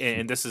think,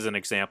 and this is an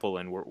example,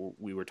 and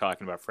we were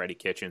talking about Freddie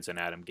Kitchens and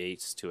Adam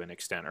Gates to an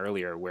extent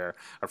earlier, where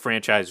a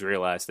franchise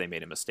realized they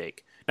made a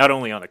mistake, not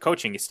only on a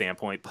coaching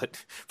standpoint, but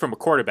from a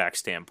quarterback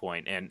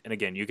standpoint. And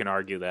again, you can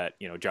argue that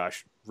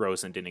Josh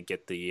Rosen didn't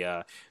get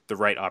the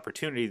right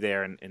opportunity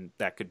there, and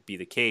that could be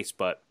the case,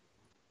 but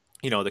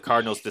the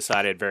Cardinals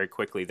decided very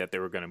quickly that they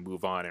were going to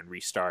move on and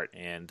restart,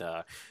 and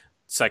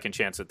second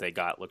chance that they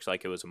got looks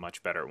like it was a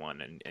much better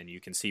one, and you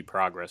can see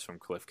progress from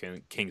Cliff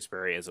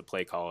Kingsbury as a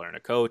play caller and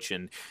a coach,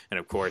 and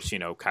of course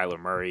Kyler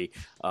Murray.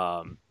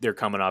 They're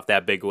coming off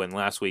that big win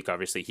last week.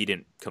 Obviously he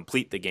didn't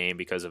complete the game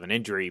because of an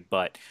injury,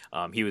 but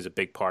he was a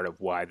big part of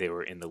why they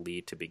were in the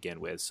lead to begin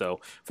with. So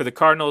for the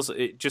Cardinals,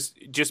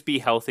 just be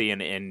healthy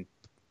and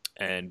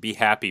be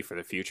happy for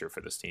the future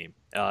for this team.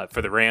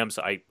 For the Rams,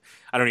 I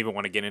don't even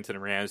want to get into the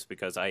Rams,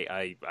 because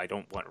I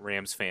don't want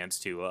Rams fans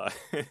to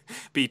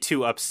be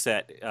too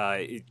upset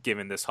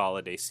given this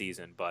holiday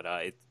season. But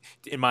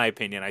in my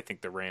opinion, I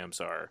think the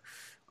Rams are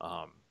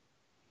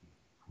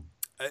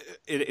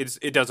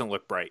it doesn't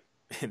look bright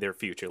in their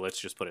future. Let's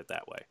just put it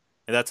that way.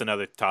 And that's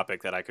another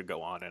topic that I could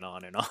go on and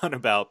on and on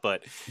about,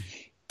 but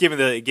given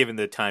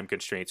the time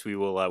constraints,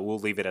 we'll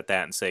leave it at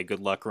that and say good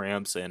luck,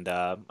 Rams, and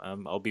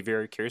I'll be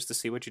very curious to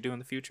see what you do in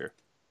the future.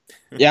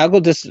 Yeah, I'll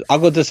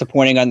go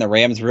disappointing on the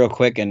Rams real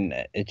quick, and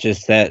it's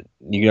just that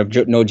you have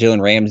no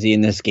Jalen Ramsey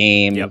in this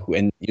game,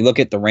 and you look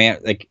at the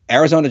Rams, like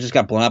Arizona just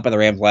got blown up by the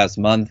Rams last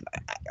month.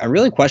 I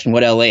really question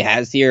what LA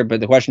has here, but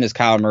the question is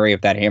Kyler Murray,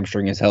 if that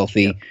hamstring is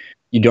healthy.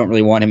 You don't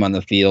really want him on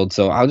the field,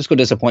 so I'll just go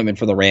disappointment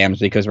for the Rams,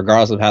 because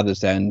regardless of how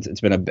this ends,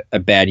 it's been a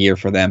bad year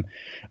for them.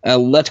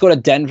 Let's go to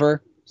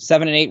Denver.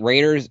 7-8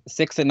 Raiders,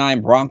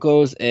 6-9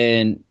 Broncos,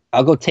 and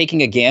I'll go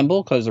taking a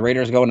gamble because the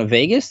Raiders are going to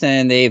Vegas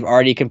and they've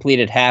already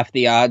completed half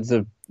the odds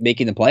of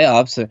making the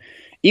playoffs. So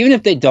even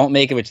if they don't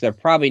make it, which they're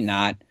probably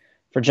not,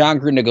 for John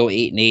Gruden to go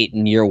 8-8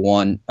 in year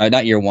one,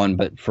 not year one,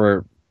 but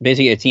for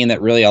basically a team that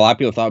really a lot of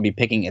people thought would be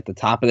picking at the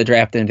top of the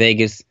draft in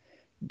Vegas.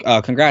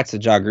 Congrats to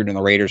John Gruden and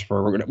the Raiders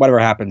for whatever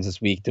happens this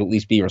week to at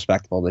least be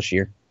respectable this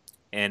year.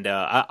 And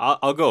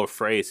I'll go a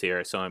phrase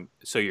here. So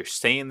you're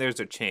saying there's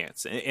a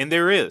chance, and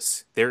there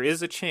is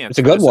a chance. It's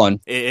a good one.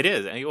 It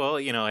is. Well,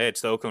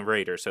 it's the Oakland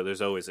Raiders, so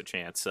there's always a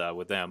chance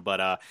with them.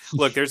 But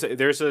look,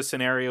 there's a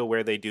scenario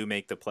where they do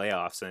make the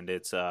playoffs, and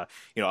it's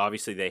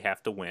obviously they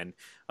have to win.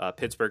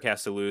 Pittsburgh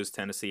has to lose,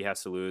 Tennessee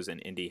has to lose,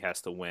 and Indy has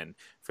to win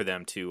for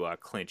them to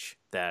clinch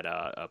that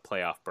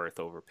playoff berth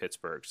over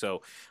Pittsburgh.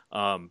 So.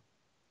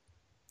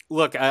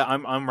 Look,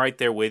 I'm right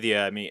there with you.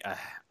 I mean,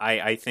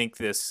 I think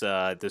this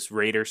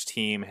Raiders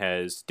team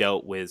has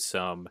dealt with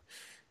some,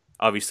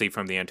 obviously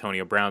from the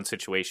Antonio Brown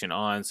situation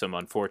on, some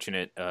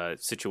unfortunate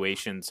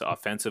situations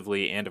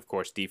offensively and of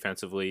course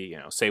defensively.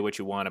 Say what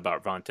you want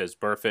about Vontaze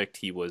Burfict,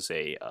 he was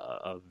a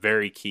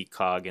very key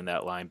cog in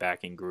that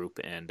linebacking group,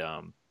 and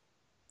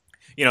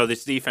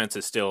this defense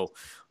is still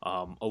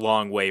a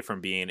long way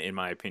from being, in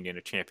my opinion,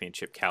 a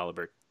championship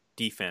caliber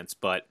defense,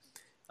 but.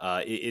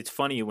 It's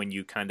funny when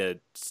you kind of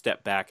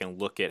step back and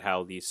look at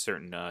how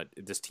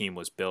this team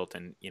was built,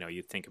 and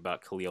you think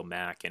about Khalil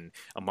Mack and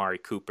Amari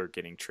Cooper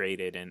getting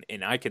traded,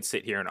 and I could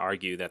sit here and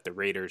argue that the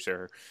Raiders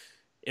are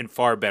in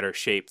far better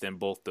shape than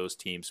both those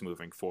teams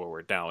moving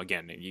forward. Now,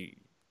 again,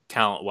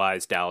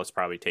 talent-wise, Dallas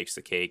probably takes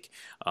the cake.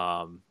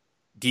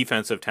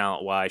 Defensive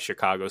talent-wise,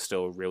 Chicago's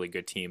still a really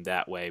good team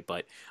that way,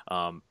 but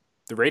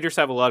the Raiders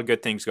have a lot of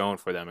good things going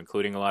for them,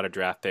 including a lot of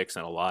draft picks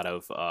and a lot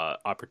of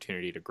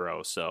opportunity to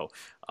grow. So,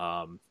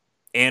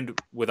 And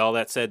with all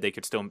that said, they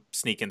could still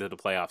sneak into the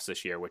playoffs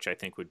this year, which I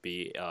think would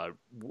be,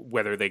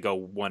 whether they go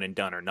one and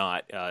done or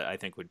not, I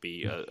think would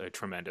be a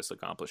tremendous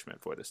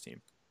accomplishment for this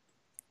team.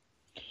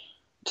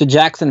 To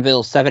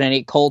Jacksonville,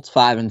 7-8 Colts,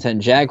 5-10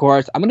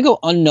 Jaguars. I'm going to go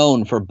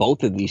unknown for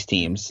both of these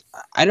teams.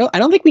 I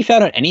don't think we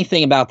found out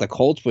anything about the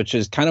Colts, which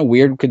is kind of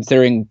weird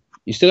considering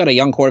you still got a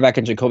young quarterback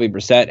in Jacoby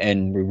Brissett,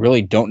 and we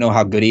really don't know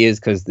how good he is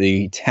because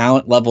the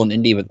talent level in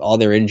Indy with all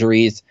their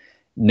injuries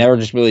never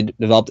just really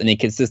developed any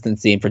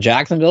consistency. And for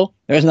Jacksonville,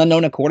 there's an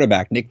unknown at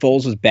quarterback. Nick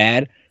Foles was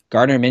bad.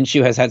 Gardner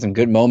Minshew has had some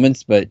good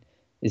moments, but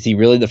is he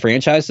really the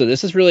franchise? So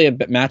this is really a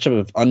matchup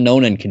of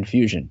unknown and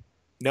confusion.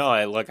 No,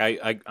 I'm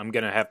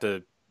going to have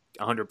to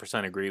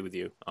 100% agree with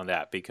you on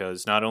that,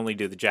 because not only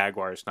do the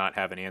Jaguars not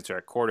have an answer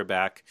at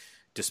quarterback,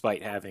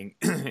 despite having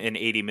an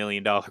 $80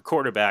 million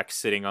quarterback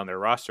sitting on their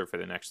roster for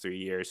the next 3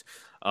 years,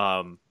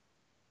 front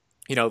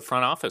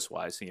office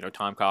wise,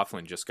 Tom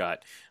Coughlin just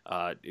got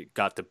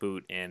the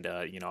boot, and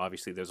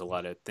obviously there's a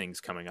lot of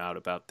things coming out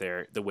about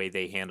the way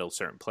they handle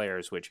certain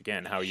players. Which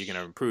again, how are you going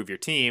to improve your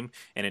team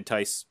and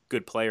entice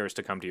good players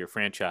to come to your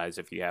franchise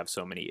if you have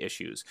so many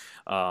issues?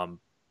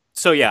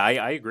 So yeah,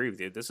 I agree with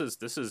you. This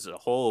is a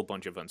whole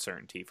bunch of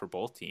uncertainty for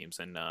both teams,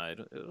 and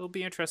it'll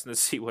be interesting to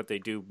see what they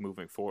do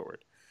moving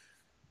forward.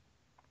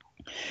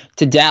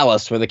 To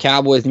Dallas, where the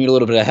Cowboys need a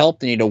little bit of help.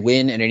 They need a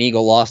win and an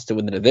Eagle loss to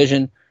win the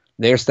division.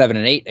 They're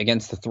 7-8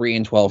 against the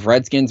 3-12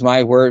 Redskins.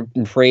 My word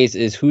and phrase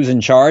is who's in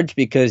charge,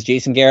 because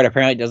Jason Garrett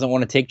apparently doesn't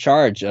want to take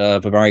charge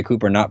of Amari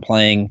Cooper not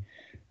playing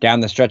down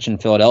the stretch in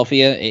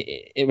Philadelphia.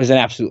 It was an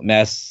absolute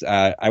mess.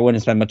 I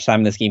wouldn't spend much time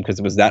in this game because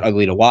it was that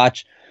ugly to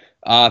watch.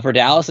 For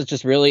Dallas, it's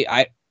just really,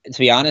 to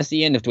be honest,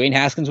 Ian, if Dwayne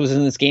Haskins was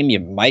in this game, you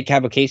might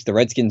have a case the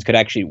Redskins could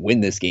actually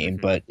win this game,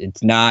 but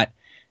it's not.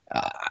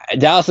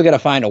 Dallas is going to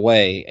find a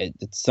way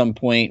at some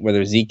point,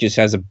 whether Zeke just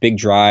has a big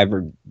drive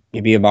or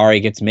maybe Amari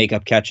gets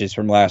makeup catches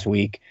from last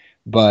week,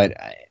 but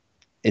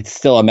it's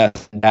still a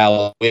mess.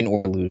 Dallas, win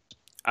or lose.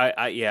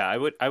 I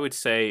would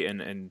say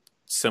in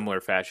similar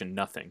fashion,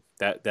 nothing.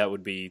 That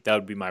would be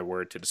my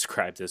word to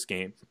describe this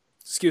game.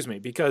 Excuse me,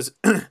 because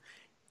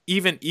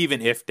even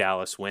if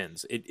Dallas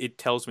wins, it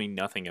tells me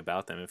nothing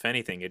about them. If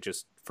anything, it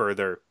just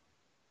further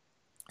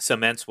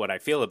cements what I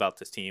feel about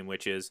this team,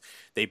 which is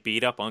they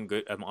beat up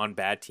on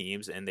bad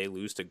teams and they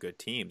lose to good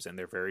teams, and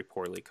they're very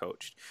poorly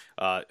coached.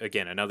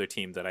 Again, another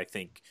team that I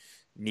think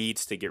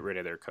needs to get rid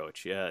of their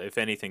coach. If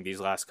anything, these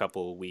last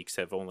couple of weeks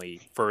have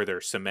only further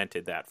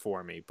cemented that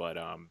for me. But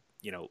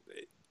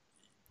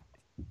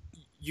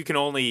you can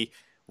only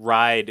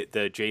ride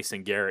the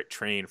Jason Garrett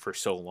train for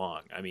so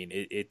long. I mean,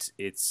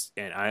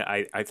 and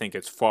I think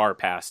it's far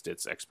past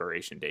its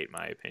expiration date, in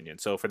my opinion.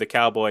 So for the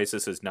Cowboys,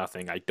 this is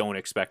nothing. I don't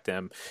expect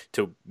them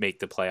to make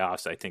the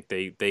playoffs. I think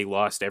they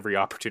lost every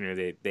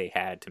opportunity they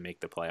had to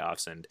make the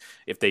playoffs. And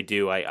if they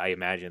do, I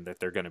imagine that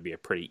they're going to be a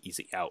pretty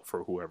easy out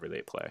for whoever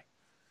they play.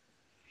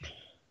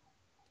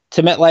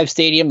 To MetLife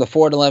Stadium, the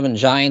 4-11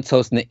 Giants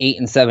hosting the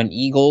 8-7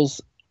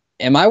 Eagles.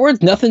 And my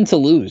word's nothing to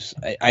lose.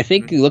 I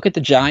think you look at the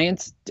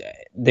Giants,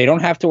 they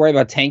don't have to worry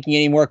about tanking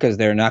anymore because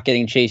they're not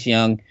getting Chase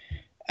Young.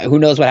 Who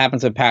knows what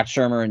happens with Pat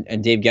Shurmur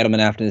and Dave Gettleman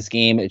after this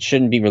game. It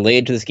shouldn't be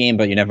related to this game,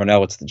 but you never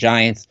know. It's the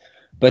Giants.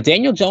 But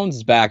Daniel Jones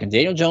is back, and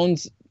Daniel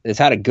Jones has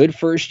had a good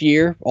first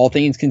year, all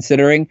things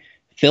considering.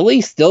 Philly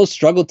still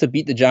struggled to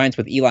beat the Giants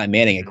with Eli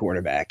Manning at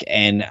quarterback.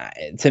 And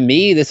to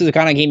me, this is the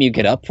kind of game you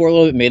get up for a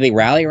little bit. Maybe they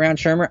rally around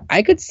Shurmur.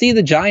 I could see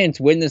the Giants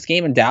win this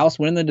game and Dallas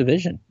win the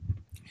division.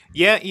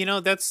 Yeah,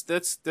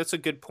 that's a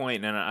good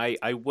point, and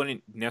I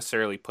wouldn't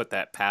necessarily put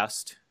that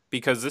past,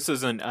 because this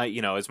isn't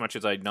as much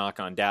as I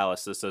knock on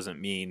Dallas, this doesn't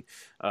mean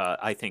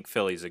I think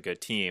Philly's a good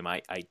team.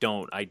 I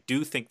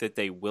do think that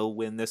they will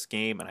win this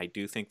game, and I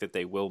do think that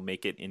they will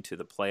make it into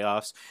the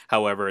playoffs.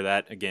 However,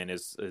 that again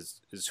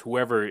is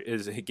whoever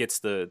gets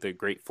the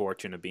great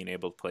fortune of being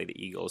able to play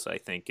the Eagles, I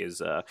think is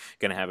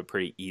going to have a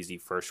pretty easy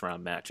first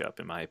round matchup,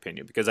 in my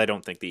opinion, because I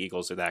don't think the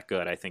Eagles are that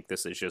good. I think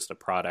this is just a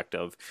product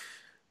of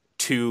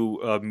two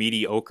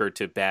mediocre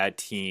to bad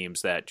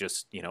teams that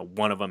just,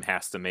 one of them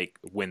has to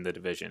win the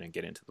division and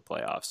get into the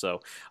playoffs. So,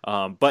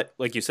 but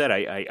like you said,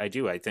 I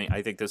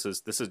think this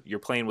is you're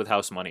playing with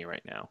house money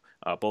right now.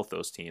 Both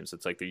those teams,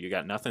 it's like you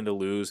got nothing to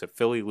lose. If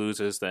Philly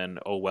loses, then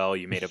oh well,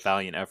 you made a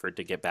valiant effort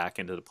to get back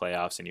into the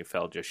playoffs and you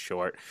fell just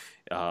short.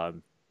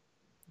 The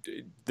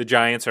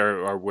Giants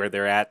are where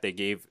they're at. They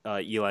gave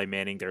Eli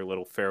Manning their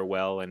little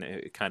farewell, and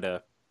it kind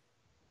of,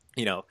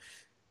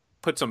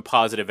 put some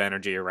positive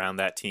energy around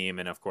that team.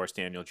 And of course,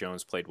 Daniel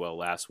Jones played well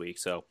last week.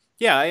 So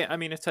yeah, I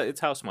mean,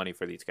 it's house money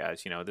for these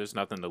guys. There's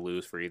nothing to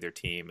lose for either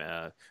team.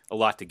 A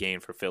lot to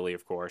gain for Philly,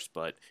 of course,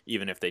 but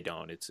even if they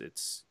don't,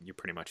 it's you're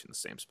pretty much in the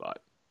same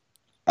spot.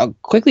 I'll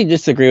quickly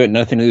disagree with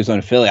nothing to lose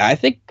on Philly. I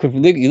think if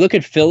you look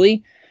at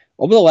Philly,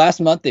 over the last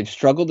month, they've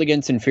struggled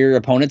against inferior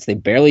opponents. They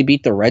barely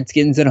beat the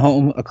Redskins at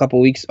home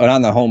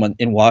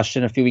in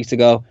Washington a few weeks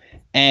ago.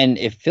 And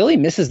if Philly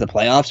misses the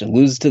playoffs and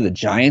loses to the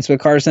Giants with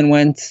Carson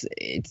Wentz,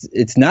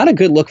 it's not a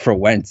good look for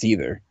Wentz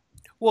either.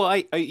 Well,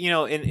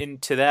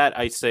 and to that,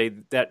 I say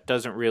that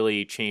doesn't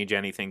really change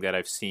anything that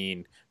I've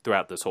seen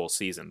throughout this whole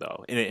season,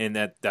 though, and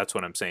that's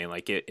what I'm saying.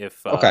 Like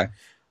if Okay.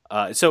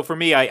 So for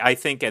me, I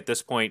think at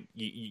this point,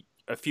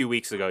 a few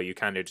weeks ago, you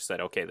kind of just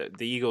said, okay,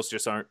 the Eagles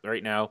just aren't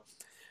right now.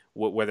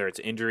 Whether it's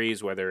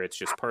injuries, whether it's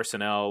just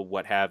personnel,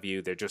 what have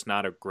you, they're just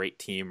not a great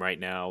team right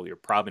now. You're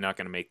probably not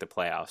going to make the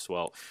playoffs.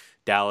 Well,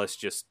 Dallas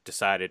just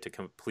decided to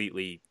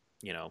completely,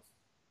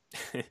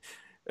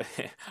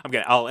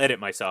 I'll edit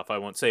myself. I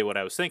won't say what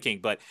I was thinking,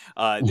 but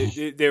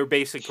they're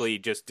basically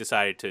just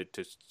decided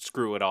to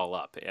screw it all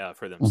up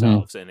for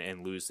themselves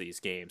and lose these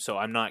games. So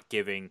I'm not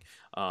giving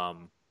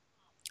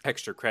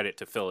extra credit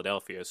to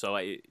Philadelphia. So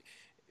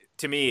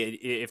to me,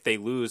 if they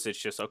lose, it's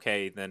just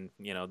okay. Then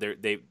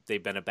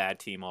they've been a bad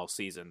team all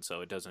season,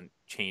 so it doesn't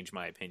change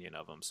my opinion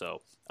of them.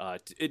 So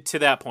to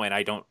that point,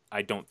 I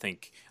don't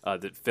think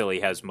that Philly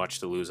has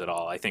much to lose at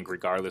all. I think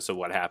regardless of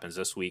what happens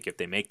this week, if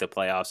they make the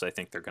playoffs, I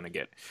think they're going to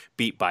get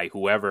beat by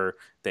whoever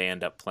they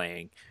end up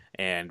playing,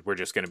 and we're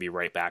just going to be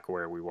right back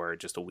where we were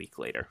just a week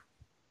later.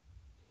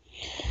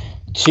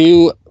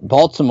 To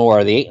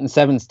Baltimore, the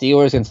 8-7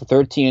 Steelers against the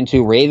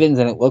 13-2 Ravens,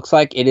 and it looks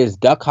like it is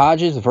Duck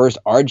Hodges versus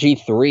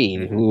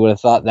RG3. Who would have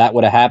thought that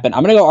would have happened?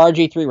 I'm going to go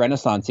RG3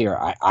 Renaissance here.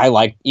 I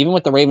like, even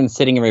with the Ravens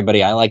sitting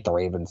everybody, I like the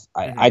Ravens.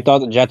 I thought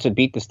the Jets would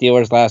beat the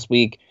Steelers last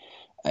week.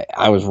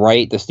 I was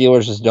right. The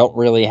Steelers just don't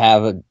really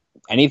have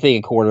anything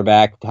at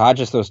quarterback.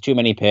 Hodges throws too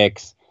many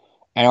picks.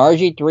 And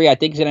RG3, I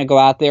think, is going to go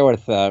out there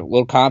with a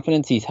little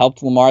confidence. He's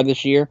helped Lamar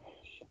this year.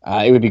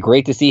 It would be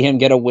great to see him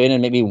get a win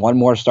and maybe one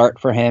more start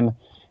for him.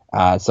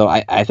 So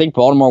I think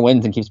Baltimore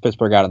wins and keeps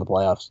Pittsburgh out of the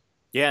playoffs.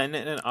 Yeah,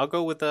 and I'll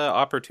go with the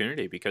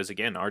opportunity because,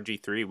 again,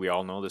 RG3, we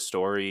all know the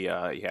story.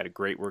 He had a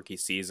great rookie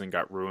season,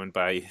 got ruined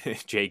by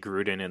Jay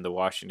Gruden and the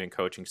Washington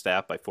coaching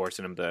staff by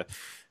forcing him to,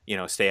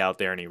 stay out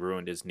there, and he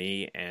ruined his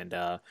knee. And,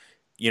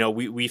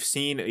 we've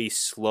seen a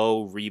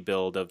slow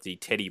rebuild of the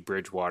Teddy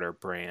Bridgewater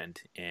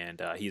brand,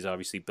 and he's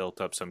obviously built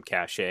up some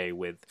cachet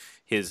with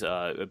his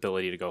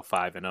ability to go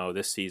 5-0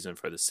 this season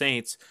for the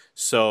Saints.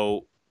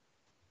 So,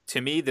 to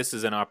me, this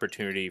is an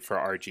opportunity for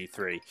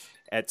RG3.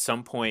 At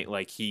some point,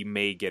 he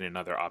may get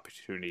another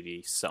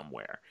opportunity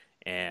somewhere.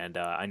 And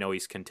I know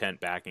he's content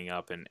backing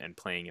up and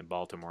playing in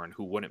Baltimore, and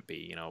who wouldn't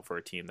be, for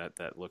a team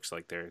that looks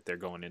like they're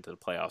going into the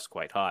playoffs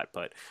quite hot.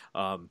 But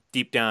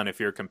deep down, if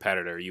you're a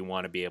competitor, you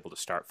want to be able to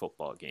start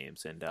football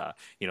games. And,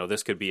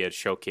 this could be a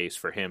showcase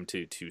for him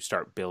to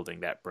start building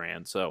that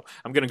brand. So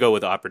I'm going to go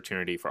with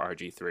opportunity for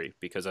RG3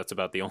 because that's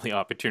about the only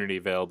opportunity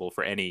available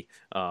for any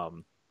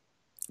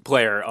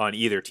player on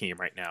either team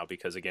right now,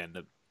 because again,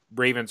 the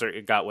Ravens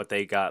got what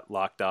they got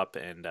locked up,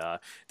 and the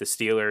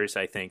Steelers,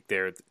 I think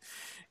they're,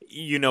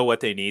 what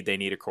they need. They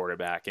need a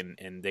quarterback,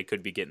 and they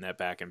could be getting that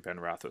back in Ben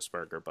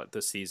Roethlisberger. But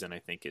this season, I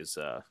think is,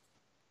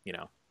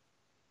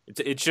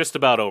 it's just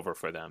about over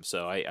for them.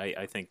 So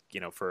I think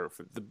for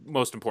the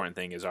most important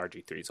thing is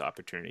RG3's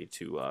opportunity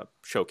to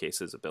showcase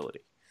his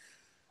ability.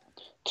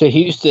 To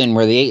Houston,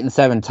 where the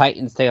 8-7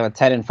 Titans take on the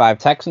 10-5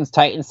 Texans.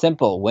 Titans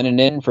simple winning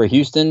in for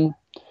Houston.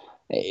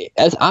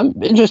 As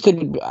I'm interested,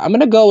 I'm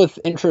going to go with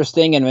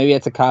interesting, and maybe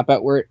it's a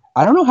cop-out word.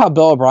 I don't know how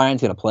Bill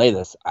O'Brien's going to play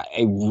this.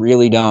 I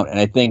really don't. And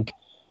I think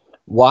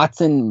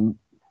Watson,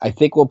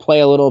 will play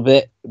a little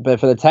bit. But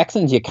for the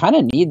Texans, you kind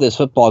of need this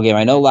football game.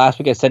 I know last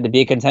week I said to be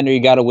a contender,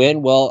 you got to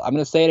win. Well, I'm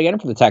going to say it again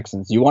for the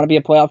Texans. You want to be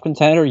a playoff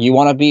contender? You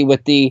want to be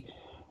with the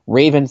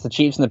Ravens, the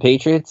Chiefs, and the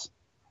Patriots?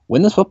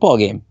 Win this football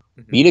game.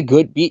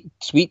 Beat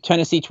sweet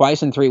Tennessee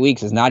twice in 3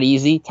 weeks is not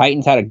easy.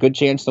 Titans had a good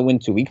chance to win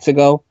 2 weeks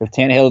ago if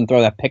Tannehill didn't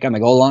throw that pick on the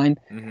goal line.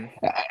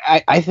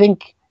 I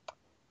think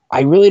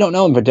I really don't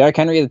know him. For Derrick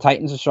Henry, the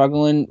Titans are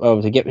struggling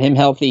to get him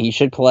healthy. He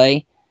should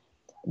play,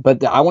 but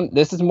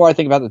this is more I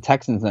think about the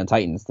Texans than the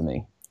Titans to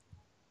me.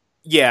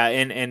 Yeah,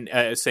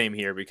 and same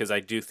here, because I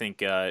do think,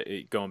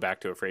 going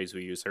back to a phrase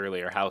we used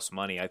earlier, house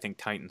money, I think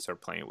Titans are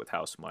playing with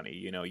house money.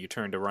 You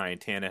turn to Ryan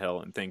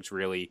Tannehill and things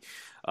really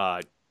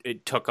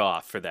it took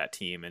off for that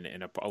team, and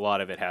a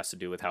lot of it has to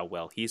do with how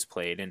well he's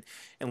played. And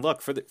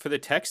look, for the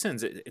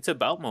Texans, it's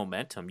about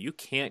momentum. You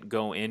can't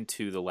go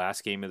into the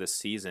last game of the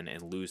season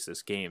and lose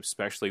this game,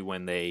 especially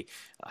when they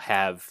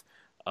have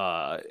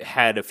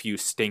had a few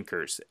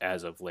stinkers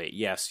as of late.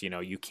 Yes,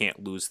 you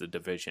can't lose the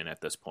division at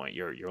this point.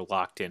 You're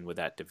locked in with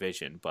that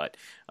division, but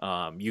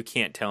you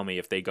can't tell me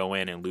if they go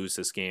in and lose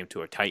this game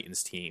to a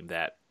Titans team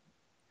that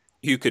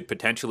you could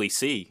potentially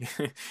see,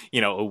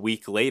 a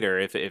week later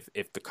if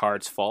the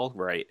cards fall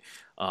right.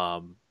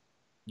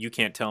 You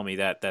can't tell me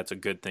that that's a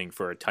good thing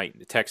for a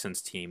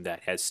Texans team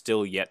that has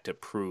still yet to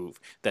prove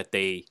that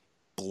they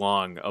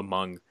belong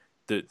among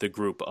the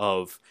group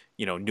of,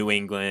 New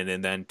England,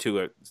 and then to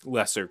a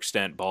lesser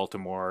extent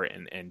Baltimore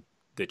and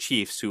the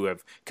Chiefs, who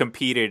have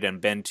competed and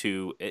been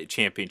to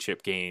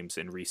championship games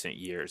in recent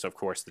years. Of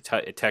course, the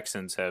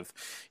Texans have,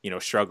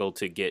 struggled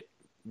to get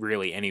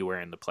really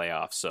anywhere in the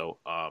playoffs. So,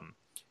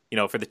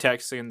 for the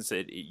Texans,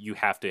 you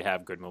have to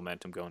have good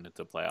momentum going into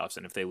the playoffs,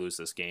 and if they lose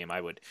this game, I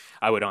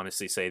would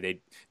honestly say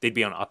they'd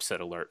be on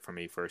upset alert for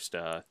me first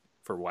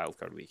for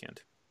wildcard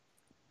weekend.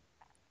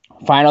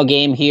 Final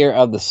game here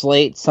of the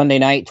slate Sunday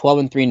night: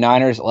 12-3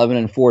 Niners,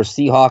 11-4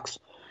 Seahawks.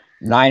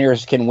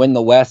 Niners can win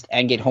the West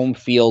and get home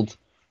field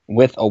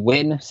with a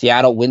win.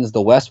 Seattle wins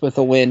the West with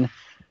a win.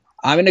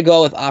 I'm going to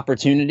go with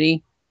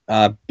opportunity.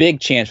 Big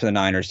chance for the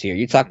Niners here.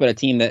 You talk about a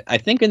team that I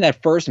think in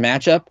that first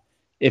matchup,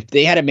 if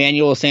they had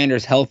Emmanuel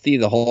Sanders healthy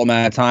the whole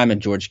amount of time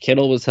and George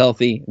Kittle was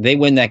healthy, they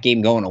win that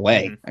game going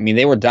away. Mm-hmm. I mean,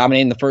 they were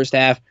dominating the first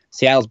half.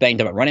 Seattle's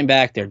banged up at running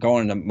back. They're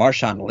going to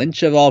Marshawn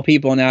Lynch of all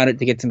people now to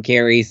get some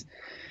carries.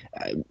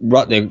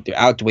 They're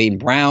out Dwayne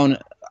Brown.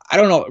 I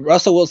don't know.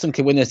 Russell Wilson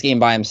could win this game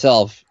by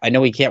himself. I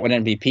know he can't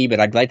win MVP, but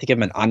I'd like to give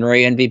him an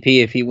honorary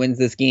MVP if he wins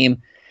this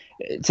game.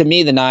 To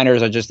me, the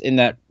Niners are just in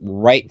that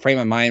right frame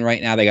of mind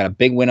right now. They got a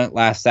big win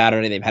last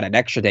Saturday. They've had an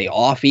extra day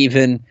off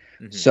even.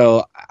 Mm-hmm.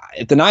 So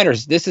if the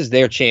Niners, this is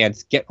their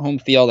chance. Get home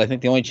field. I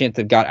think the only chance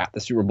they've got at the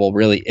Super Bowl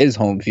really is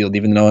home field,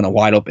 even though in a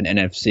wide open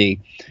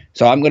NFC.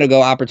 So I'm going to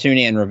go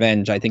opportunity and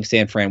revenge. I think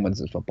San Fran wins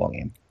this football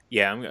game.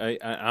 Yeah,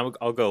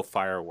 I'll go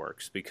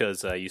fireworks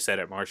because you said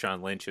it.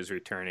 Marshawn Lynch is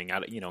returning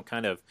out,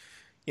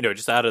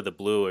 just out of the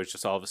blue. It's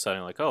just all of a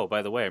sudden like, oh,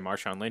 by the way,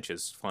 Marshawn Lynch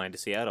is flying to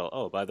Seattle.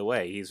 Oh, by the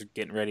way, he's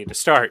getting ready to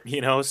start.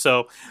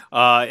 So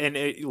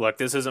look,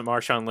 this isn't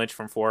Marshawn Lynch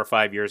from 4 or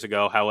 5 years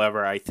ago.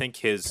 However, I think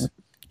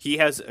he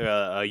has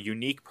a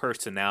unique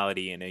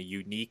personality and a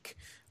unique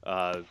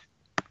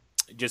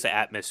just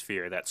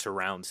atmosphere that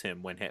surrounds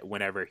him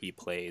whenever he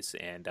plays,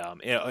 and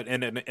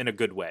in a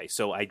good way.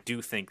 So I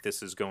do think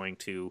this is going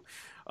to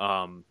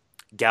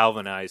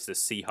galvanize the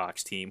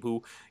Seahawks team,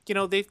 who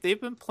they've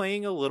been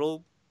playing a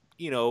little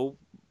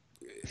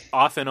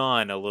off and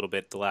on a little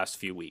bit the last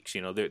few weeks.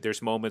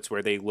 There's moments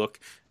where they look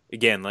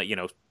again like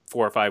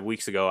 4 or 5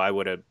 weeks ago, I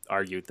would have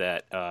argued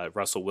that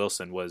Russell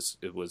Wilson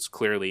was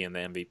clearly in the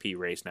MVP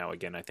race. Now,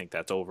 again, I think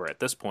that's over at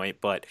this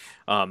point. But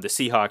the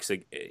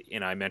Seahawks,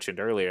 I mentioned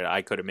earlier,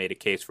 I could have made a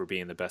case for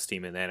being the best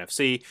team in the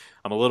NFC.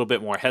 I'm a little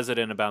bit more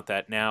hesitant about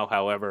that now.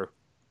 However,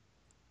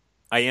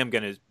 I am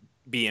going to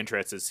be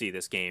interested to see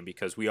this game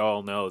because we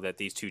all know that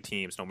these two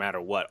teams, no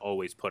matter what,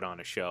 always put on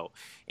a show.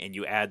 And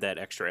you add that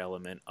extra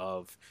element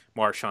of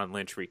Marshawn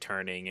Lynch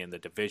returning and the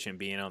division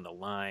being on the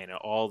line, and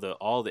all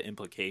the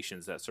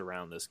implications that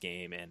surround this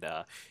game. And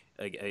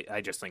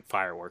I just think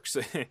fireworks.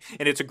 And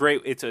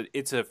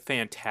it's a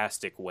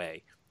fantastic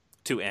way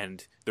to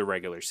end the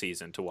regular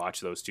season, to watch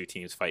those two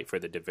teams fight for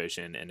the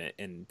division.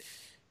 And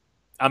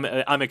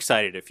I'm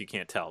excited, if you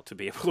can't tell, to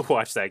be able to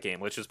watch that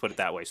game. Let's just put it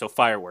that way. So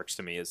fireworks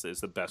to me is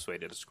the best way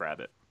to describe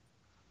it.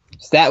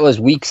 So that was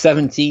Week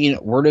 17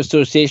 Word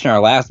Association, our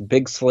last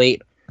big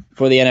slate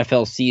for the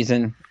NFL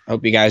season. I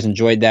hope you guys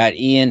enjoyed that.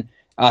 Ian,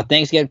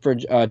 thanks again for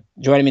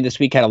joining me this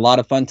week. Had a lot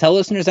of fun. Tell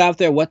listeners out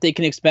there what they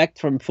can expect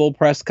from Full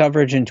Press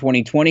coverage in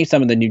 2020,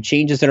 some of the new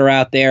changes that are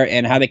out there,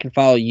 and how they can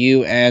follow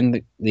you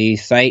and the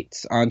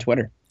sites on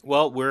Twitter.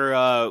 Well,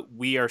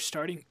 we are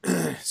starting.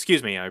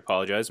 Excuse me, I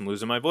apologize. I'm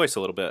losing my voice a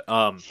little bit.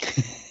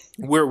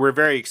 We're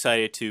very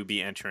excited to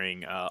be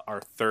entering our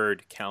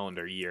third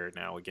calendar year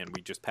now. Again,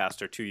 we just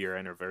passed our 2-year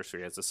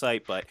anniversary as a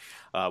site, but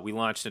we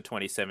launched in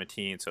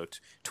 2017, so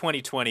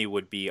 2020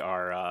 would be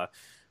our.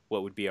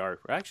 What would be our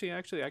actually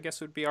I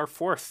guess it would be our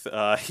fourth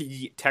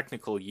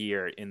technical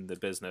year in the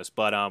business,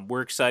 but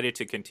we're excited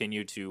to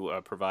continue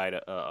to provide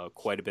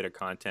quite a bit of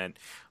content.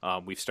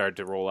 We've started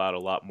to roll out a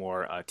lot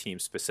more team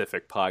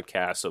specific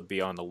podcasts, so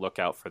be on the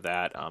lookout for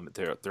that.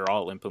 They're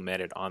all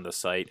implemented on the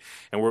site,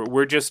 and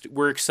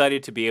we're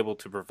excited to be able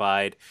to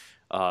provide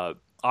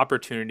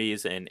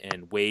opportunities and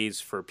ways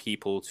for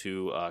people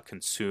to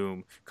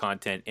consume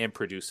content and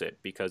produce it,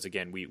 because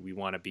again we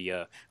want to be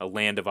a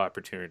land of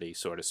opportunity,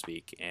 so to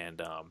speak,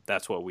 and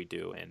that's what we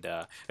do. And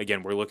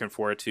again, we're looking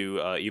forward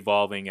to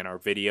evolving in our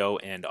video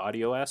and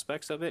audio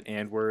aspects of it,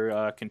 and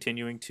we're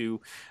continuing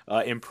to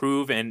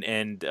improve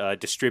and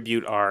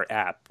distribute our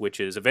app,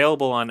 which is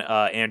available on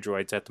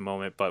Androids at the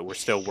moment, but we're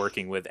still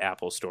working with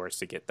Apple stores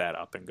to get that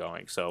up and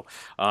going. So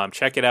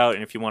check it out,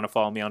 and if you want to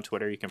follow me on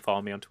Twitter, you can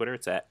follow me on Twitter.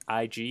 It's at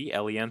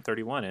IGLEN31,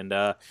 and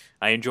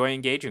I enjoy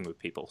engaging with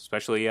people,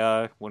 especially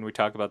when we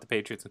talk about the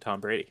Patriots and Tom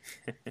Brady.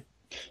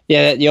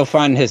 Yeah, you'll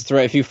find his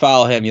thread. If you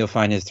follow him, you'll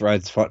find his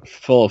threads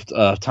full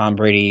of Tom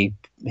Brady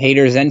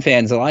haters and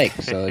fans alike.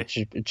 So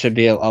it should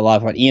be a lot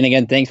of fun. Ian,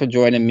 again, thanks for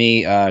joining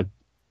me.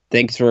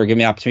 Thanks for giving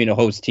me the opportunity to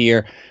host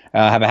here.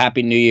 Have a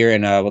happy New Year,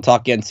 and we'll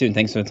talk again soon.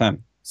 Thanks for the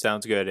time.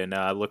 Sounds good, and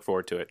I look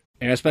forward to it.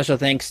 And a special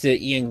thanks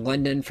to Ian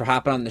Glendon for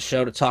hopping on the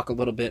show to talk a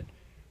little bit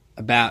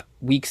about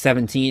Week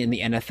 17 in the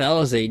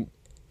NFL.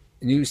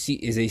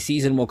 As a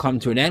season will come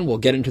to an end. We'll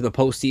get into the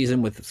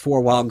postseason with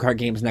 4 wildcard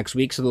games next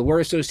week, so the Word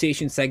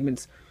Association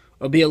segments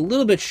will be a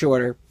little bit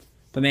shorter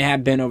than they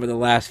have been over the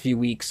last few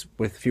weeks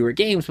with fewer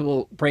games, but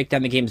we'll break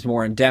down the games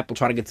more in depth. We'll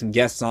try to get some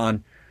guests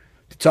on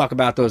to talk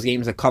about those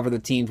games that cover the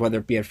teams, whether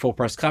it be at Full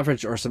Press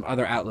coverage or some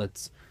other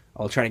outlets.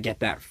 I'll try to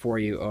get that for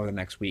you over the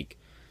next week.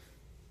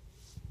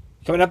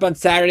 Coming up on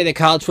Saturday, the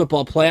college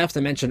football playoffs I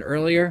mentioned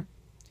earlier.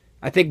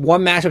 I think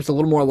one matchup's a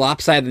little more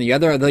lopsided than the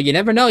other, although you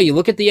never know. You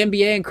look at the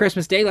NBA and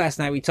Christmas Day last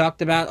night. We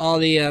talked about all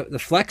the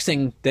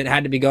flexing that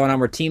had to be going on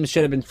where teams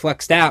should have been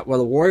flexed out. Well,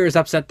 the Warriors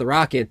upset the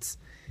Rockets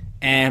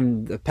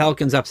and the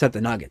Pelicans upset the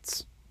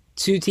Nuggets.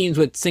 2 teams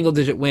with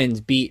single-digit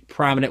wins beat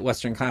prominent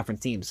Western Conference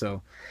teams.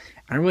 So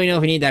I don't really know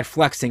if you need that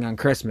flexing on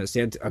Christmas.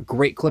 They had a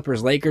great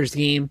Clippers-Lakers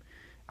game.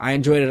 I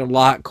enjoyed it a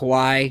lot.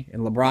 Kawhi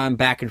and LeBron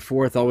back and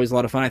forth, always a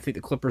lot of fun. I think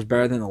the Clippers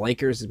better than the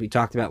Lakers, as we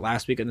talked about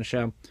last week on the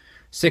show.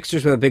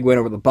 Sixers with a big win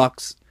over the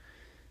Bucks.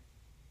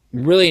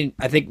 Really,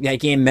 I think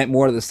that game meant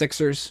more to the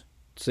Sixers,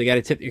 so you got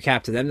to tip your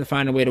cap to them to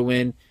find a way to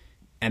win.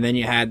 And then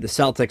you had the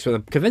Celtics with a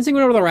convincing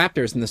win over the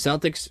Raptors, and the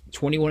Celtics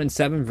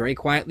 21-7, very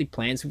quietly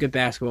playing some good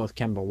basketball with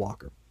Kemba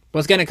Walker. But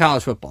let's get into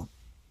college football.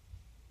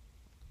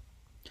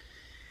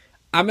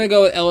 I'm going to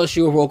go with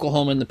LSU over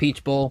Oklahoma in the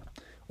Peach Bowl.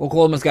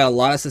 Oklahoma's got a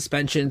lot of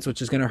suspensions,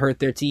 which is going to hurt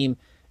their team.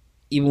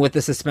 Even with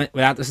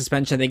without the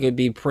suspension, I think it would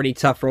be pretty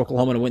tough for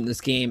Oklahoma to win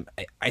this game.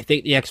 I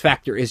think the X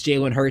factor is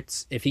Jalen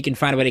Hurts. If he can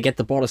find a way to get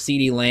the ball to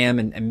CeeDee Lamb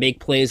and make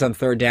plays on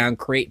third down,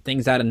 create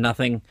things out of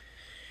nothing,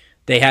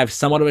 they have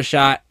somewhat of a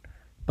shot.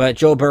 But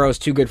Joe Burrow's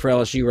too good for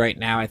LSU right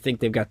now. I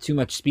think they've got too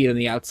much speed on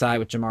the outside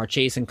with Jamar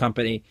Chase and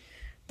company.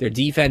 Their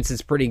defense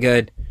is pretty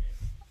good.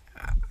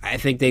 I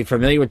think they're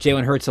familiar with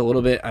Jalen Hurts a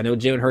little bit. I know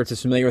Jalen Hurts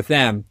is familiar with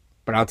them,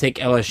 but I'll take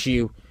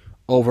LSU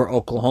over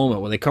Oklahoma.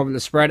 Will they cover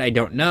the spread? I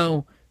don't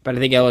know, but I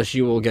think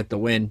LSU will get the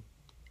win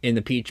in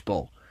the Peach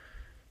Bowl.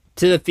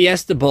 To the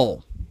Fiesta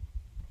Bowl,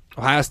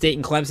 Ohio State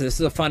and Clemson. This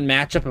is a fun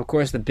matchup. Of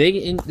course,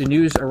 the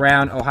news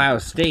around Ohio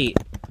State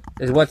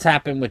is what's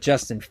happened with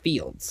Justin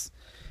Fields.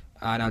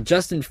 Now,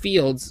 Justin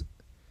Fields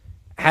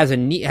has a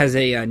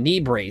knee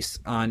brace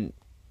on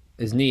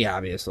his knee,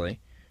 obviously.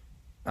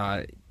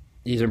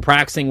 He's been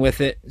practicing with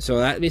it, so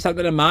that'll be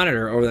something to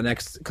monitor over the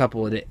next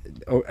couple of days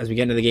as we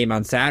get into the game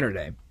on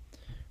Saturday.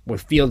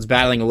 With Fields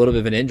battling a little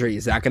bit of an injury,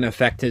 is that going to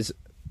affect his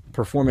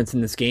performance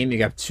in this game?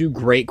 You have two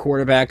great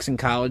quarterbacks in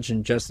college,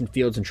 in Justin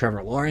Fields and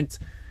Trevor Lawrence.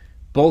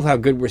 Both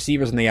have good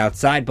receivers on the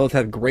outside. Both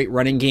have great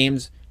running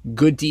games,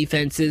 good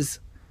defenses.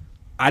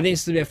 I think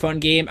it's going to be a fun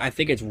game. I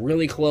think it's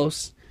really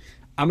close.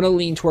 I'm going to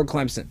lean toward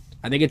Clemson.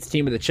 I think it's a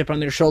team with a chip on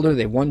their shoulder.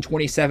 They've won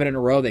 27 in a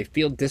row. They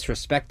feel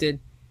disrespected.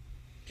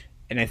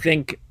 And I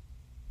think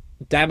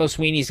Dabo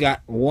Swinney's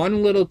got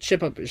one little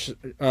trick up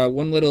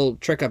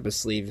his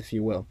sleeve, if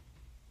you will,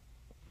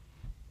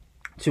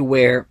 to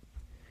where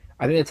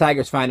I think the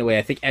Tigers find a way.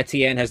 I think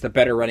Etienne has the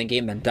better running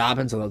game than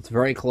Dobbins, although it's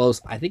very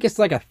close. I think it's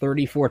like a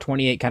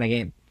 34-28 kind of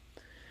game.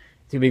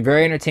 It's going to be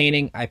very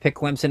entertaining. I picked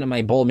Clemson in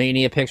my Bowl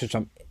Mania picks, which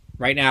I'm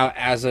right now,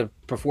 as of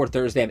before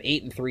Thursday, I'm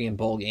 8-3 in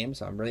bowl games,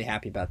 so I'm really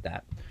happy about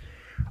that.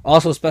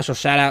 Also, a special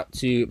shout out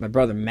to my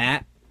brother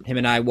Matt. Him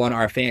and I won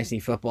our fantasy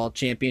football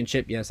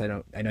championship. Yes, I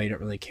know you don't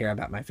really care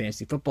about my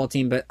fantasy football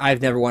team, but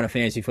I've never won a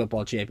fantasy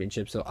football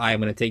championship, so I am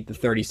going to take the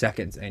 30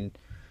 seconds and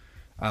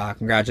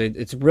congratulate.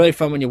 It's really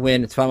fun when you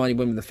win. It's fun when you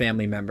win with a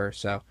family member.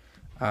 So,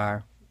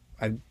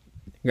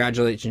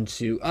 congratulations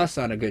to us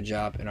on a good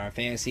job in our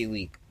fantasy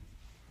league.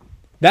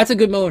 That's a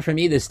good moment for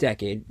me this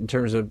decade in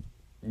terms of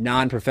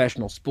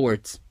non-professional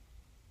sports.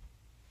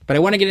 But I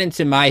want to get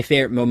into my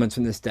favorite moments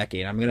from this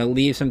decade. I'm going to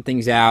leave some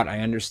things out. I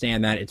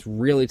understand that it's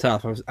really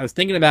tough. I was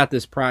thinking about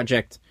this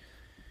project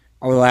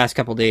over the last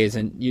couple of days,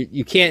 and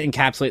you can't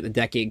encapsulate the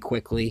decade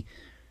quickly.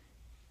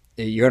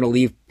 You're going to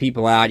leave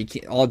people out.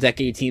 All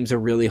decade teams are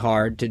really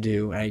hard to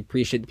do, and I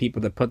appreciate the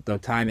people that put the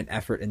time and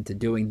effort into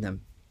doing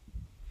them.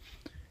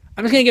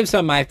 I'm just going to give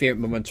some of my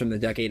favorite moments from the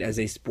decade as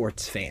a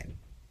sports fan.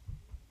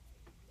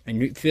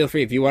 And feel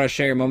free, if you want to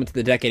share your moments of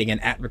the decade, again,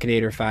 at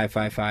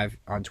Rickinator555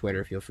 on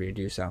Twitter, feel free to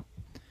do so.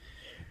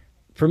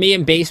 For me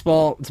in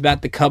baseball, it's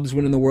about the Cubs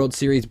winning the World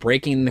Series,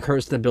 breaking the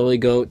curse of the Billy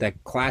Goat,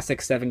 that classic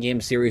 7-game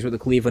series with the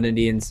Cleveland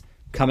Indians,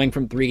 coming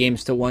from 3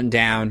 games to 1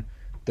 down,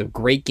 the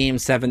great Game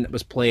 7 that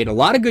was played, a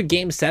lot of good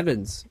Game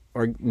 7s,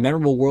 or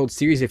memorable World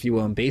Series, if you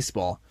will, in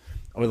baseball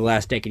over the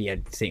last decade. You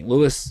had St.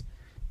 Louis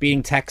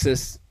beating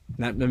Texas,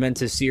 that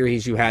momentous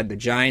series. You had the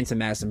Giants and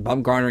Madison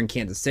Bumgarner in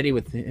Kansas City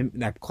with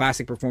that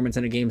classic performance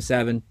in a Game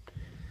 7.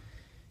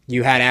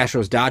 You had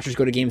Astros-Dodgers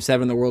go to Game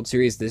 7 in the World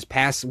Series. This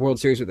past World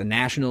Series with the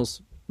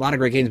Nationals, a lot of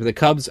great games. But the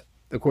Cubs,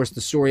 of course,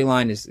 the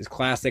storyline is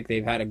classic.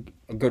 They've had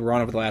a good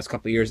run over the last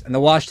couple of years. And the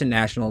Washington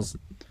Nationals,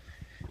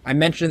 I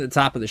mentioned at the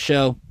top of the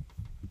show,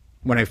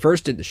 when I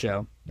first did the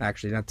show,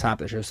 actually, not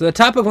top of the show. So the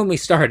top of when we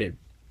started,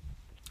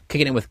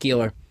 kicking it with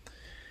Keeler,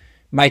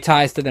 my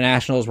ties to the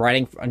Nationals,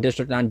 writing on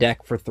District on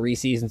Deck for 3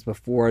 seasons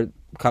before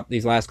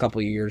these last couple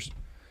of years,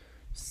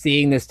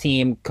 seeing this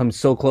team come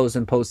so close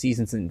in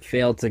postseasons and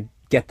fail to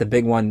get the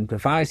big one, to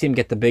finally see them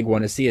get the big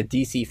one, to see a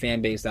DC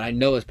fan base that I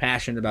know is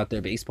passionate about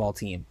their baseball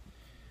team.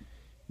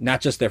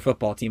 Not just their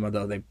football team,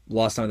 although they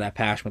lost some of that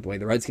passion with the way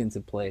the Redskins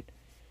have played.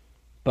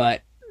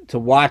 But to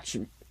watch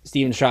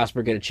Steven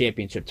Strasburg get a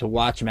championship, to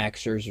watch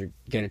Max Scherzer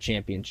get a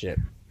championship,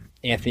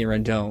 Anthony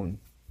Rendon,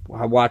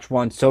 I watched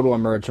Juan Soto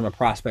emerge from a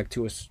prospect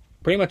to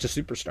pretty much a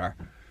superstar.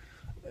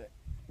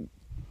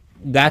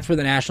 That's where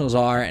the Nationals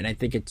are, and I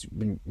think it's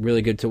been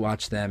really good to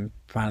watch them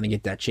finally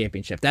get that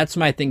championship. That's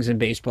my things in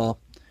baseball.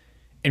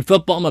 In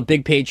football, I'm a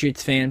big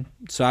Patriots fan.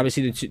 So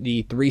obviously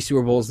the 3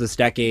 Super Bowls this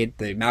decade,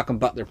 the Malcolm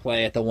Butler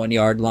play at the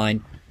 1-yard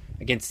line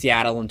against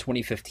Seattle in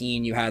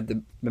 2015. You had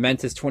the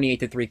momentous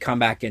 28-3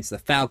 comeback against the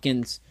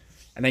Falcons.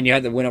 And then you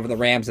had the win over the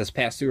Rams this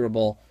past Super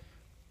Bowl.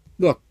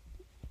 Look,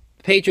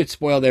 the Patriots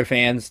spoiled their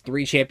fans.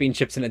 3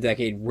 championships in a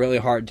decade, really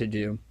hard to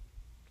do.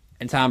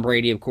 And Tom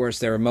Brady, of course,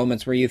 there were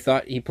moments where you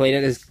thought he played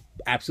at his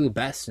absolute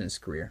best in his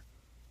career.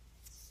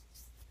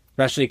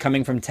 Especially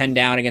coming from 10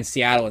 down against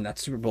Seattle in that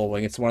Super Bowl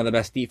against one of the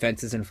best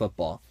defenses in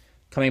football.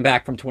 Coming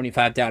back from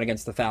 25 down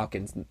against the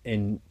Falcons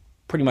in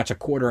pretty much a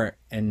quarter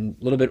and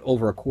a little bit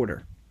over a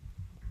quarter.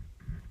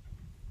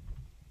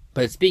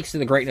 But it speaks to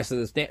the greatness of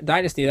this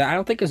dynasty that I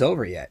don't think is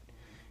over yet.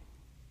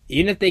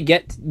 Even if they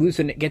get to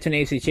an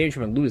AFC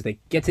Championship and lose, they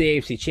get to the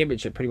AFC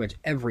Championship pretty much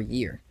every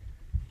year.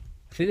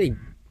 I think they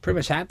pretty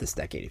much have this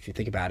decade, if you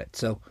think about it.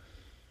 So,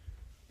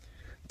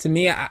 to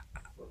me,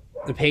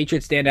 the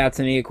Patriots stand out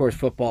to me, of course,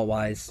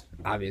 football-wise,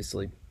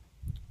 obviously.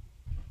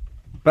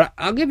 But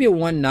I'll give you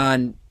one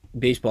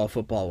non-baseball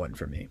football one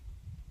for me.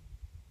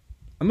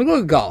 I'm going to go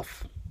with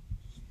golf.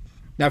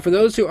 Now, for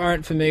those who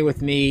aren't familiar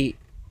with me,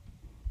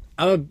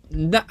 I'm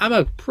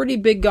a pretty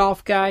big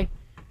golf guy,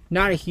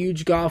 not a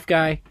huge golf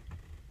guy,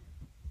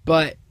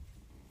 but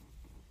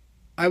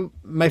one of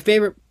my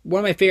favorite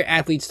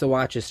athletes to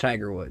watch is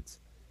Tiger Woods.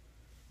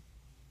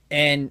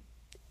 And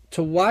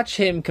to watch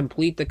him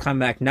complete the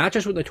comeback, not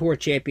just with the Tour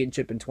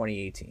Championship in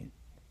 2018,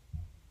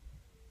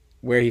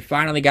 where he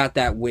finally got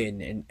that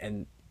win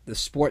and the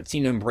sport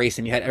seemed to embrace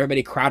him. You had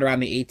everybody crowd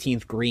around the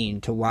 18th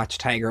green to watch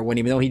Tiger win,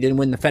 even though he didn't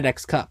win the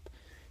FedEx Cup.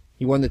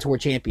 He won the Tour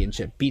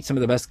Championship, beat some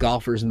of the best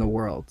golfers in the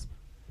world,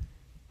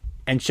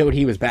 and showed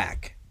he was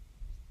back.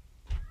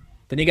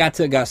 Then he got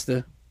to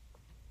Augusta.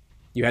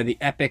 You had the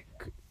epic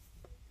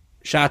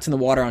shots in the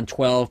water on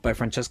 12 by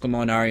Francesco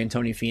Molinari and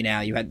Tony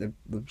Finau. You had the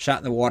shot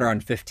in the water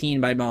on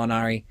 15 by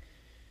Molinari.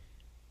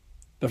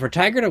 But for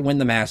Tiger to win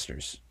the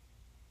Masters,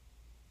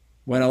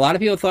 when a lot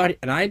of people thought,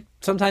 and I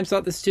sometimes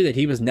thought this too, that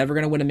he was never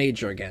going to win a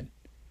major again.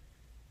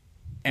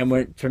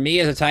 And for me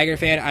as a Tiger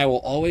fan, I will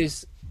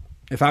always,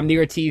 if I'm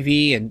near a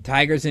TV and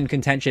Tiger's in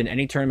contention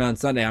any tournament on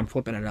Sunday, I'm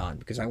flipping it on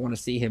because I want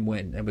to see him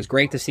win. It was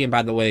great to see him,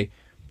 by the way,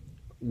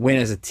 win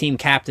as a team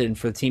captain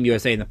for Team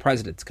USA in the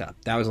President's Cup.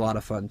 That was a lot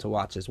of fun to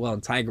watch as well,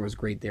 and Tiger was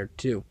great there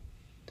too.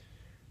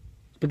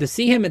 But to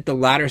see him at the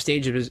latter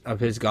stage of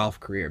his golf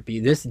career be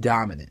this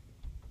dominant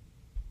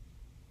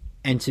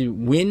and to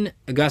win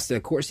Augusta,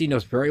 of course he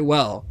knows very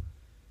well,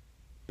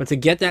 but to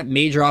get that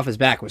major off his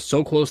back was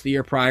so close the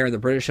year prior, the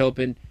British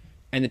Open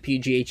and the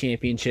PGA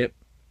Championship.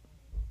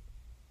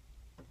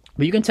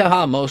 But you can tell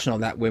how emotional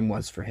that win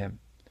was for him.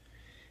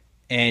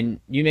 And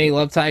you may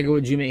love Tiger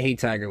Woods, you may hate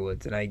Tiger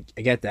Woods, and I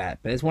get that.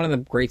 But it's one of the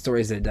great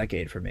stories of the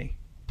decade for me.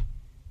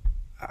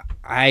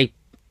 I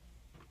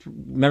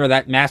remember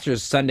that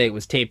Masters Sunday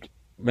was taped.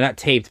 Well, not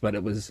taped, but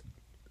it was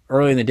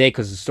early in the day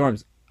because of the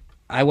storms.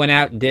 I went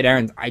out and did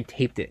errands. I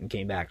taped it and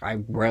came back. I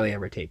rarely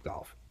ever tape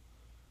golf.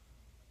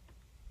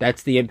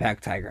 That's the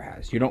impact Tiger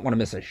has. You don't want to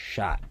miss a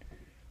shot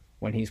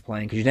when he's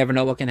playing because you never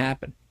know what can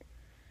happen.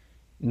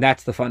 And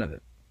that's the fun of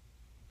it.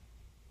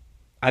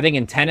 I think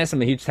in tennis,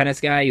 I'm a huge tennis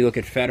guy. You look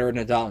at Federer,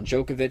 Nadal, and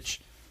Djokovic,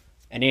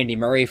 and Andy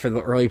Murray for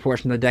the early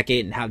portion of the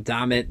decade and how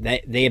dominant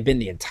they have been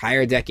the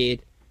entire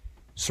decade.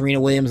 Serena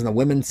Williams on the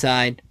women's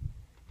side,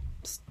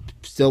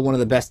 still one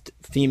of the best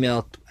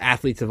female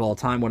athletes of all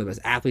time, one of the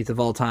best athletes of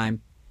all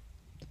time.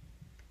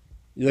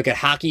 You look at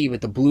hockey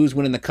with the Blues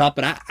winning the Cup,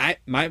 and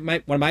one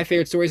of my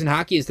favorite stories in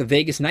hockey is the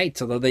Vegas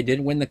Knights. Although they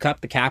didn't win the Cup,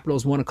 the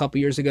Capitals won a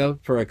couple years ago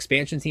for an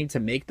expansion team to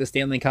make the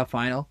Stanley Cup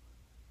final.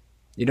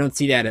 You don't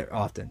see that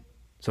often.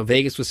 So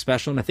Vegas was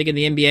special. And I think in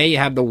the NBA, you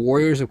have the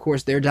Warriors, of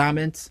course, their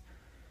dominance.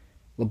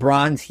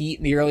 LeBron's Heat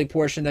in the early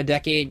portion of the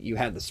decade. You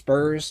had the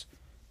Spurs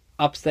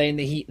upsetting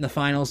the Heat in the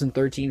finals in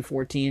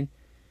 13-14.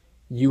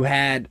 You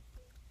had,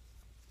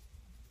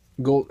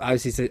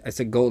 obviously I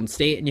said Golden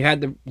State, and you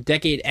had the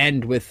decade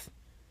end with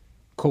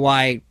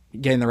Kawhi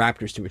getting the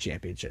Raptors to a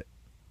championship.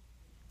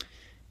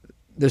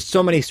 There's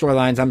so many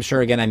storylines. I'm sure,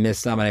 again, I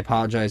missed some, and I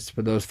apologize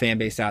for those fan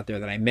base out there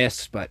that I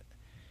missed, but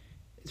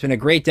it's been a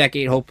great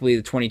decade. Hopefully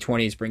the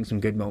 2020s bring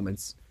some good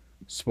moments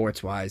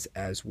sports-wise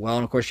as well.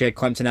 And, of course, you had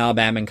Clemson,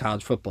 Alabama, and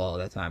college football at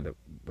that time. It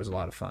was a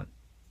lot of fun.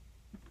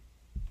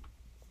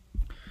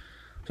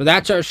 So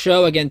that's our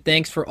show. Again,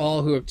 thanks for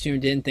all who have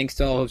tuned in. Thanks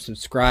to all who have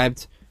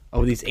subscribed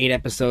over these 8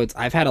 episodes.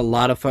 I've had a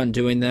lot of fun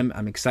doing them.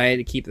 I'm excited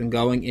to keep them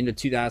going into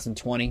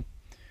 2020.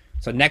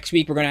 So next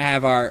week we're going to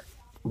have our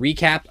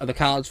recap of the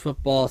college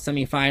football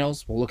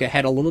semifinals. We'll look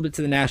ahead a little bit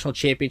to the national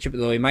championship,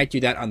 though we might do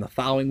that on the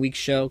following week's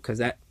show because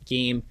that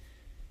game...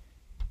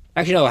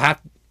 Actually,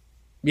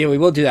 no, we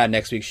will do that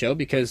next week's show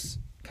because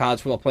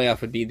college football playoff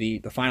would be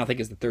the final, I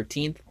think, is the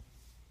 13th.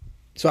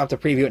 So I'll have to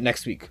preview it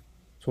next week.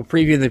 So we'll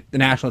preview the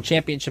national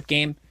championship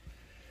game.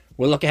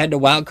 We'll look ahead to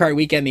Wild Card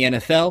Weekend in the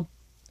NFL.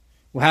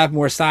 We'll have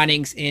more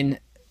signings in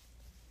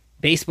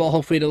baseball,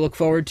 hopefully, to look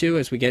forward to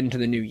as we get into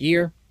the new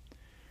year.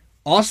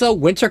 Also,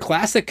 Winter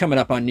Classic coming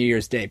up on New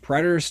Year's Day.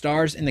 Predators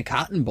Stars in the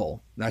Cotton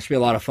Bowl. That should be a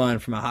lot of fun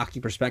from a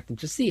hockey perspective.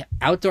 Just see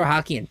outdoor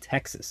hockey in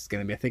Texas is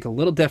going to be, I think, a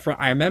little different.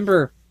 I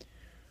remember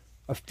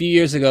a few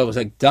years ago, it was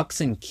like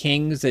Ducks and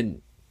Kings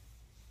in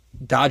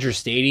Dodger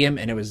Stadium,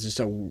 and it was just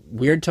so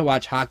weird to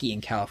watch hockey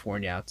in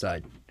California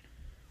outside.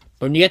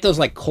 But when you get those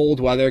like cold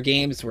weather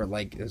games where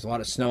like there's a lot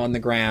of snow on the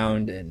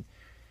ground and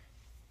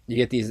You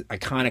get these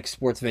iconic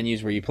sports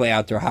venues where you play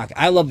outdoor hockey.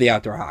 I love the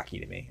outdoor hockey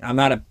to me. I'm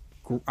not a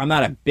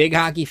big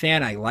hockey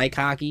fan. I like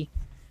hockey,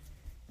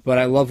 but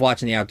I love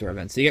watching the outdoor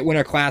events. So you get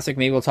Winter Classic.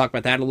 Maybe we'll talk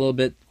about that a little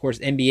bit. Of course,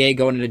 NBA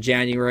going into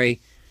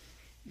January.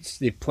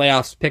 The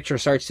playoffs picture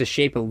starts to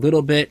shape a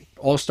little bit.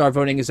 All-Star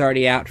voting is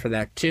already out for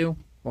that too.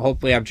 We'll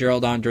hopefully have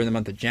Gerald on during the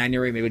month of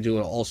January. Maybe we'll do a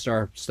little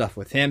All-Star stuff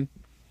with him.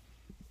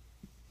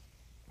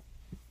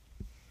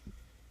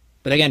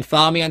 But again,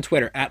 follow me on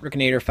Twitter, at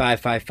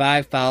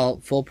Rickinator555. Follow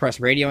Full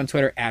Press Radio on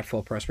Twitter, at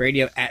Full Press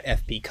Radio, at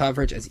FP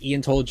Coverage. As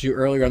Ian told you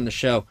earlier on the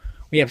show,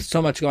 we have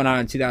so much going on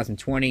in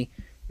 2020.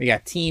 We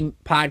got team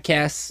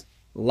podcasts,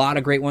 a lot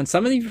of great ones.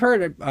 Some of you have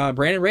heard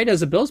Brandon Ray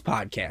does a Bills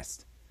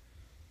podcast,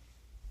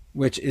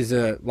 which is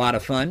a lot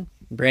of fun.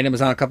 Brandon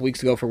was on a couple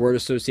weeks ago for Word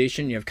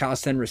Association. You have Kyle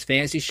Stenber's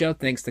Fantasy Show.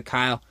 Thanks to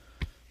Kyle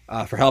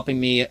for helping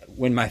me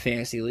win my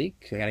fantasy league.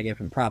 So I got to give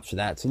him props for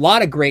that. So a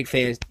lot of great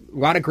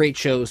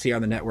shows here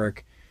on the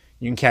network.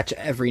 You can catch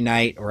every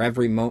night or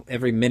every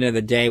minute of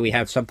the day. We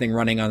have something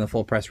running on the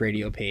Full Press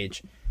Radio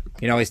page. You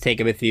can always take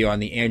it with you on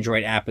the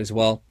Android app as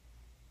well.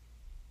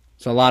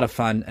 So a lot of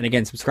fun. And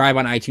again, subscribe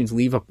on iTunes.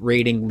 Leave a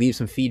rating. Leave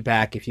some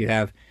feedback. If you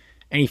have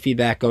any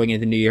feedback going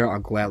into the new year, I'll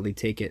gladly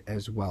take it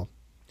as well.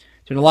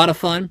 It's been a lot of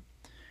fun.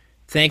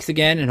 Thanks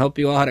again, and hope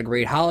you all had a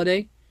great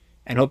holiday.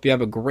 And hope you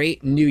have a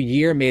great new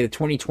year. May the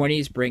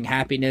 2020s bring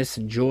happiness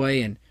and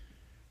joy and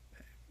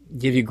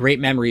give you great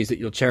memories that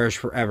you'll cherish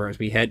forever as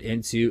we head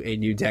into a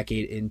new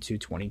decade, into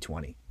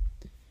 2020.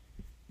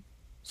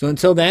 So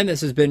until then,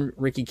 this has been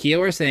Ricky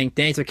Keeler saying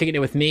thanks for kicking it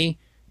with me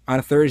on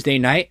a Thursday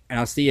night, and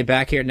I'll see you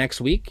back here next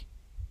week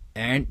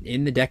and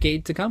in the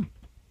decade to come.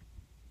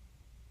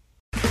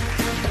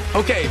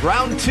 Okay,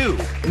 round two.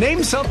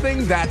 Name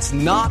something that's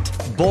not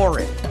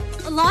boring.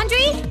 A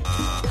laundry?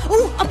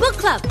 Ooh, a book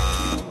club.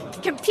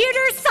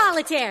 Computer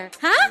solitaire,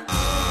 huh?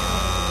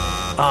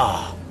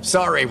 Ah.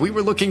 Sorry, we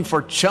were looking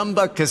for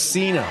Chumba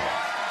Casino.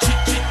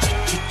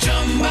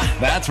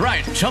 That's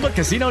right.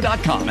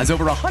 ChumbaCasino.com has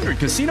over 100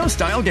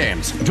 casino-style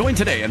games. Join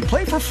today and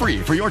play for free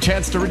for your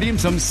chance to redeem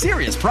some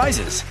serious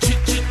prizes.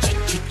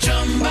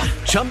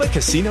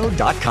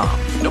 ChumbaCasino.com.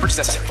 No purchase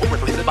necessary. Void where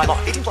prohibited by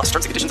law. 18+. Terms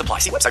and conditions apply.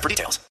 See website for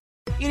details.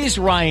 It is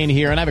Ryan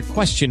here, and I have a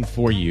question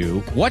for you.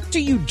 What do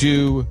you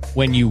do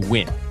when you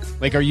win?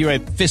 Like, are you a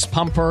fist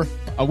pumper,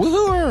 a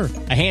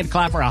woohooer, a hand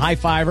clapper, a high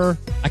fiver?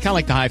 I kind of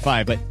like the high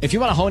five, but if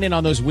you want to hone in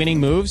on those winning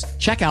moves,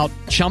 check out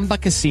Chumba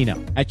Casino.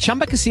 At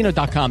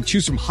ChumbaCasino.com,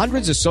 choose from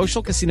hundreds of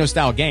social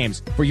casino-style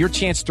games for your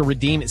chance to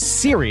redeem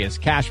serious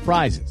cash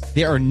prizes.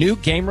 There are new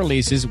game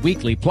releases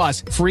weekly,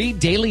 plus free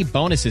daily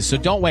bonuses. So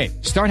don't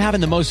wait. Start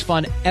having the most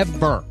fun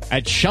ever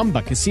at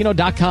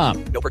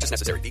ChumbaCasino.com. No purchase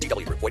necessary.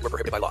 VGW. Void where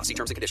prohibited by law. See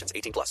terms and conditions.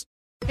 18+.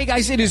 Hey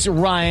guys, it is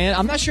Ryan.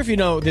 I'm not sure if you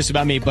know this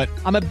about me, but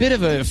I'm a bit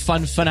of a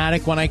fun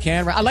fanatic when I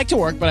can. I like to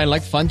work, but I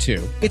like fun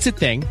too. It's a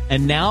thing.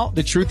 And now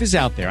the truth is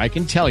out there. I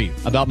can tell you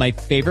about my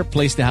favorite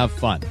place to have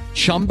fun.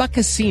 Chumba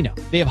Casino.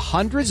 They have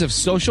hundreds of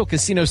social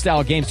casino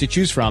style games to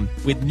choose from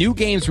with new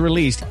games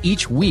released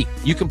each week.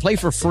 You can play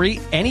for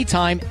free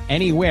anytime,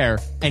 anywhere.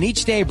 And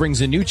each day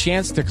brings a new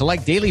chance to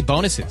collect daily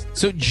bonuses.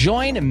 So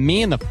join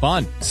me in the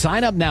fun.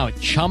 Sign up now at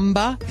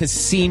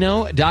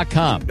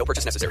ChumbaCasino.com. No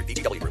purchase necessary.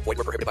 VGW. Void where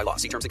prohibited by law.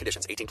 See terms and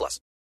conditions.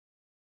 18+.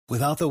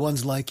 Without the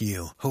ones like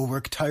you, who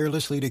work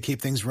tirelessly to keep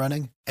things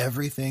running,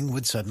 everything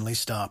would suddenly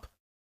stop.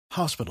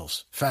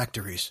 Hospitals,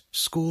 factories,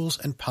 schools,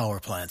 and power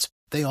plants,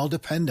 they all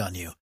depend on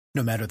you.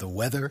 No matter the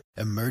weather,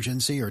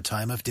 emergency, or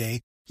time of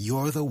day,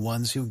 you're the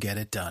ones who get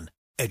it done.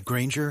 At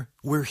Grainger,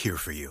 we're here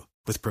for you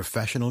with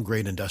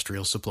professional-grade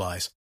industrial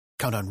supplies.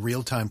 Count on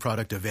real-time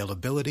product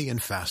availability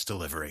and fast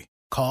delivery.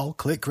 Call,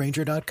 click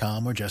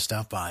Grainger.com, or just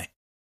stop by.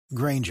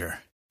 Grainger,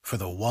 for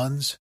the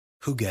ones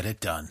who get it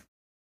done.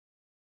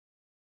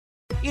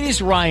 It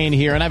is Ryan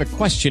here, and I have a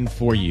question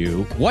for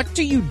you. What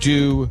do you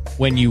do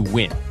when you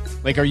win?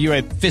 Like, are you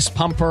a fist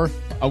pumper,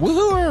 a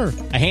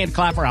woohooer, a hand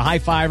clapper, a high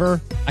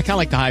fiver? I kind of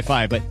like the high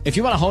five, but if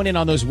you want to hone in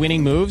on those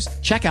winning moves,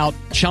 check out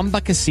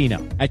Chumba Casino.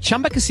 At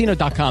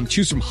ChumbaCasino.com,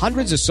 choose from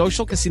hundreds of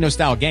social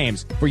casino-style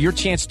games for your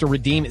chance to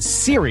redeem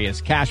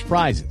serious cash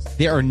prizes.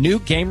 There are new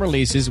game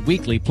releases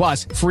weekly,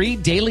 plus free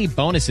daily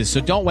bonuses. So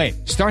don't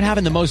wait. Start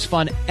having the most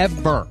fun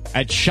ever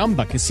at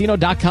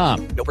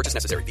ChumbaCasino.com. No purchase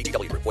necessary.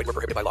 VGW. Void where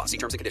prohibited by law. See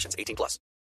terms and conditions. 18+.